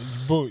don't.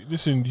 Bro,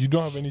 listen. You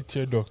don't have any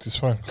tear ducts. It's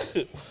fine.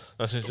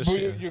 That's it. But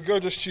Just your girl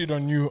just cheated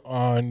on you,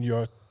 and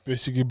you're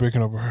basically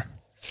breaking up with her.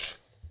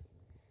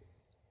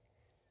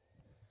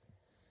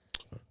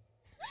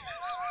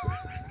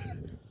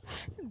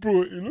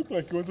 Bro, it looked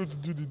like you wanted to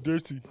do the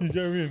dirty. You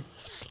get me?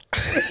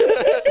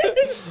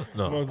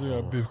 no.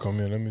 Babe, come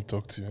here. Let me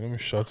talk to you. Let me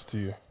shout to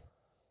you.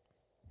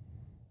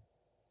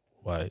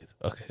 Why?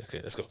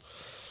 Okay, let's go.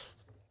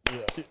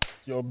 Yeah.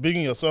 You're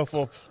bigging yourself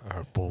up. All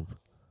right, boom.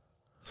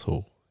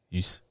 So you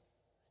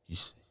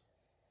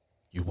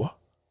what?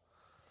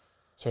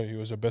 Sorry, he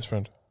was your best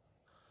friend.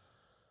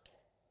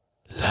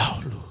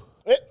 Laulu.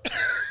 Okay.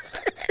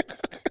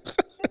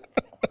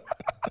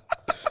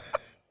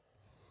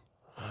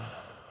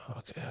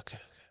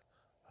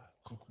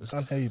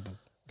 Can't hear you, bro.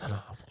 No,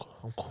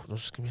 I'm cool. No,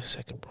 just give me a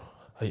second, bro.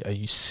 Are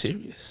you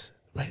serious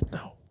right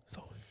now?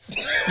 So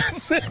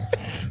Right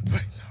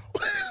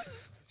now.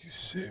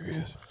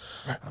 serious?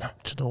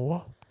 Do you know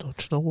what?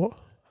 Don't you know what?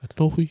 I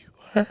know who you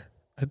are.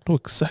 I know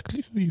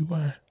exactly who you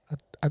are.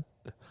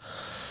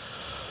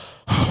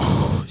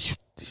 You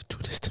do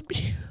this to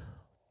me.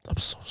 I'm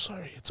so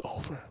sorry. It's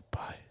over.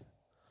 Bye.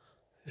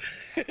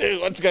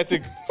 What you guys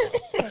think?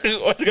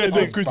 What you guys Don't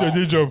think? quit your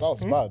day job. That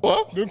was bad.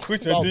 What? Don't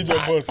quit your day job,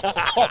 boss.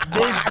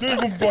 Don't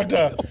even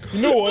bother.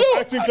 You know what?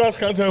 Acting class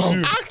can't help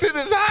you. Acting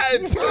is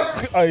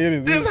hard. I hear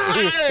it. It's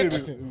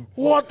hard.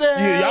 What the You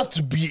hell? have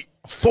to be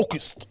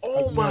focused.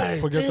 Oh my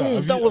Forget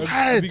days, that. that was Have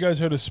hard. you guys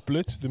heard of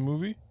Split, the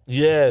movie?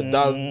 Yeah,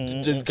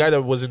 the guy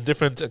that was in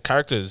different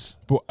characters.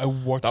 But I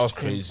watched. That was him-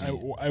 crazy.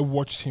 I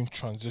watched him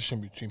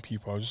transition between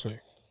people. I was just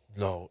like,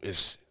 No,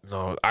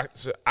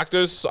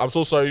 actors. I'm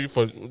so sorry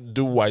for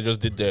doing what I just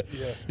did there.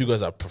 Yeah. You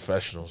guys are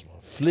professionals, man.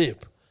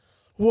 Flip.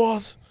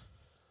 What?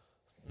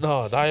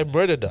 No, I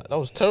murdered that. That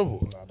was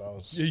terrible. Nah, that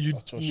was yeah, you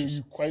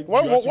atrocious. quite.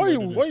 Why actually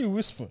you murdered why it. you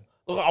whispering?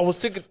 I was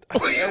thinking.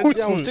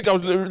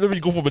 Let me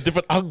go from a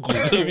different angle.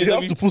 You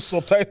have to put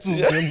subtitles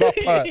in that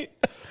part.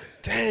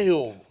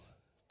 Damn.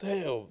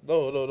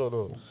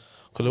 No.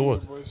 Could it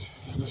work? Boys,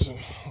 listen,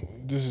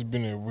 this has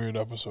been a weird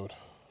episode.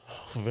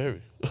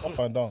 Very. Up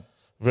and down.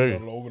 Very.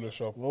 All over the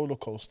shop. Roller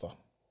coaster.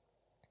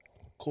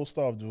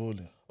 Coaster of the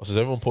rolling. Oh, so is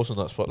everyone posting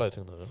that spotlight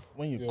thing now?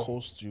 When you Yeah.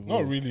 coast, you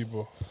Not roll. really,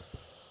 but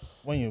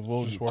When you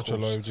roll, just you watch it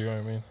live. coast. Do you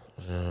know what I mean?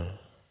 Yeah.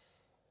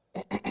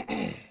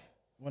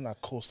 When I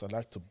coast, I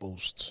like to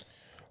boast.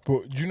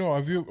 But do you know?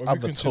 Have you I'm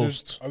the considered?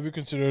 toast. Have you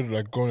considered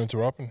like going into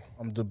rapping?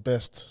 I'm the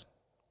best.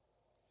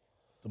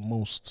 The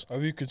most.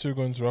 Have you considered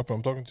going into rapping?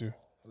 I'm talking to you.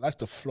 I like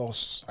to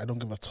floss. I don't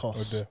give a Right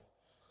toss. there.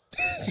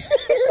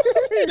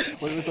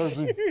 What are you trying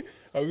to do?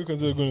 Have you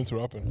considered going into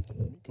rapping?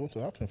 Go to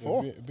happen Yeah,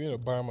 for? being a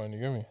barman, you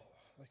get me?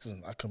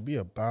 Listen, I can be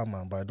a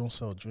barman, but I don't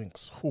sell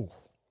drinks. Whew.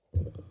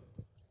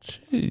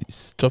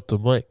 Jeez. Drop the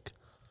mic.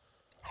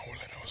 I won't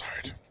lie, that was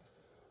hard.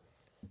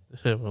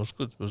 Yeah, it was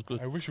good. It was good.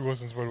 I wish it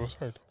wasn't, but it was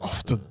hard.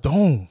 Off the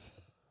dome.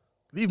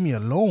 Leave me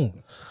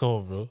alone. Come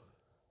on, bro.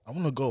 I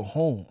want to go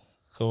home.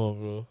 Come on,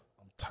 bro.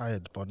 I'm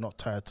tired, but not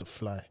tired to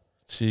fly.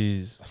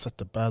 Jeez. I set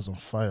the bars on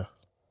fire.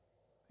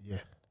 Yeah.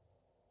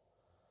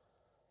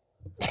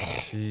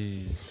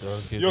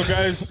 Jeez. Okay. Yo,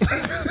 guys,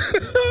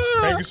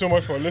 thank you so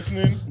much for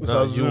listening.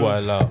 Nah, you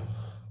are loud.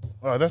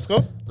 All right, let's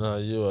go. Nah,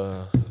 you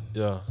are.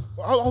 Yeah.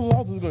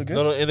 How does it go again?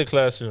 No, in the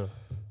classroom.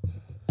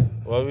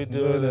 What we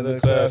doing in the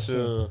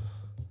classroom?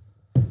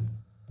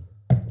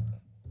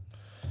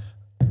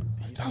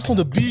 That's not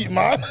the beat,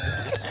 man.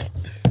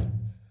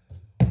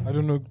 I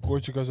don't know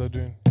what you guys are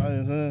doing. Oh,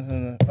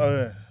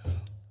 yeah.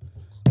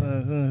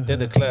 In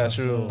the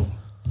classroom.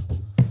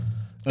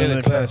 In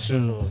the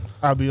classroom.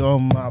 I'll be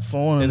on my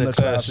phone In the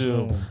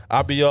classroom.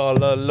 I'll be all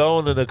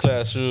alone in the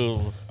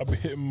classroom. I'll be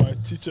hitting my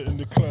teacher in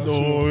the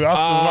classroom. Oh,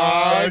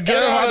 that's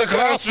Get him out of the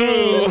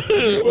classroom.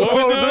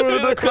 What we doing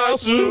in the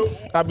classroom?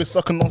 I'll be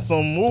sucking on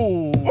some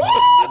move.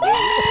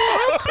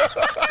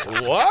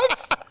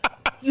 What?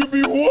 You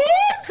be what?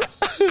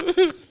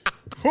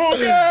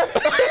 Okay.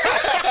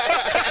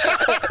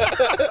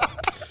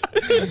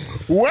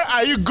 Where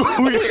are you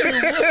going?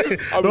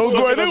 Don't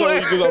go anywhere.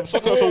 Because I'm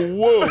sucking on some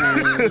whoa.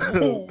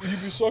 Whoa, you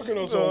be sucking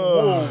on some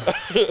whoa.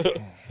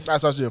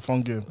 That's actually a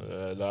fun game.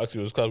 No,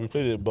 actually, it was because we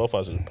played it in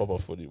Belfast. It was proper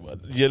funny, man.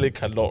 Yele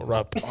cannot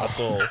rap at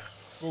all.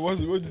 But what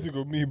do you think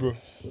of me, bro?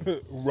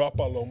 Rap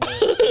along,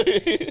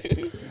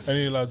 man.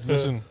 Anyway, lads,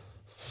 listen.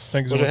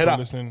 Thank you so Where's your much head for at?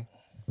 listening.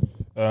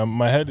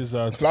 My head is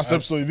at. Last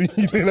episode, you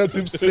didn't let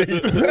him say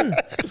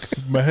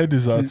it. My head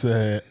is at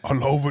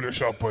all over the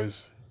shop,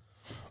 boys.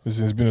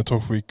 Listen, it's been a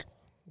tough week.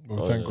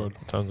 But thank God.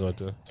 Thank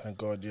God, yeah. Thank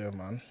God, yeah,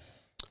 man.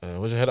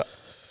 Where's your head at?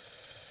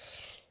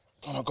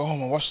 Gonna go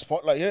home and watch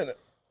Spotlight, yeah.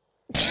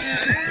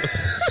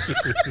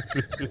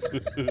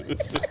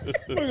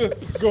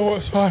 Go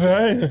outside,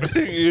 eh?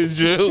 You in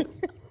jail?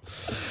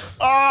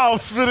 Oh,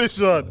 finish,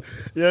 man.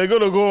 Yeah,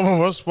 gonna go home and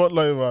watch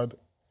Spotlight, man.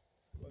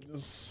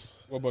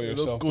 What about It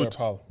looks yourself, there, good.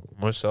 pal?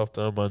 Myself,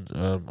 there, man.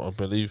 I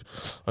believe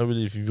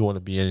if you want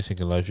to be anything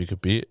in life, you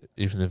could be it.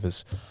 Even if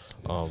it's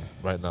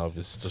right now, if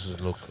it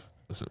doesn't look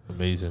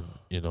amazing,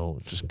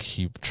 just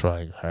keep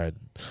trying hard.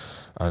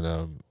 And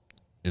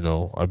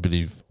I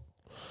believe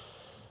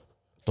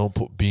don't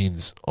put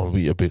beans on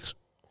Weetabix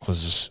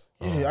because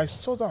Yeah, I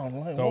saw that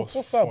online. That was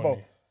What's that funny. about?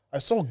 I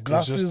saw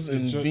glasses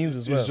and beans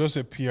as well. It's just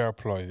a PR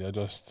ploy.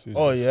 It's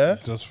yeah?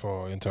 It's just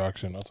for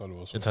interaction. That's all it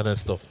was. internet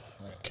stuff.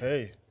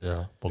 Okay.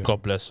 Yeah, but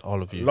God bless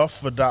all of you. Love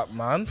for that,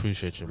 man.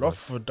 Appreciate you, man. Love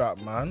for that,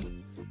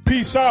 man.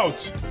 Peace out.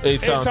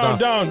 Town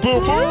down.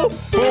 Boom, boom,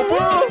 boom,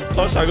 boom.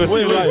 I shall go see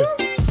you live.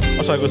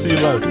 I shall go see you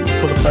live.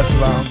 For the best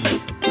round.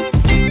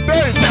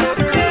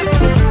 Dave!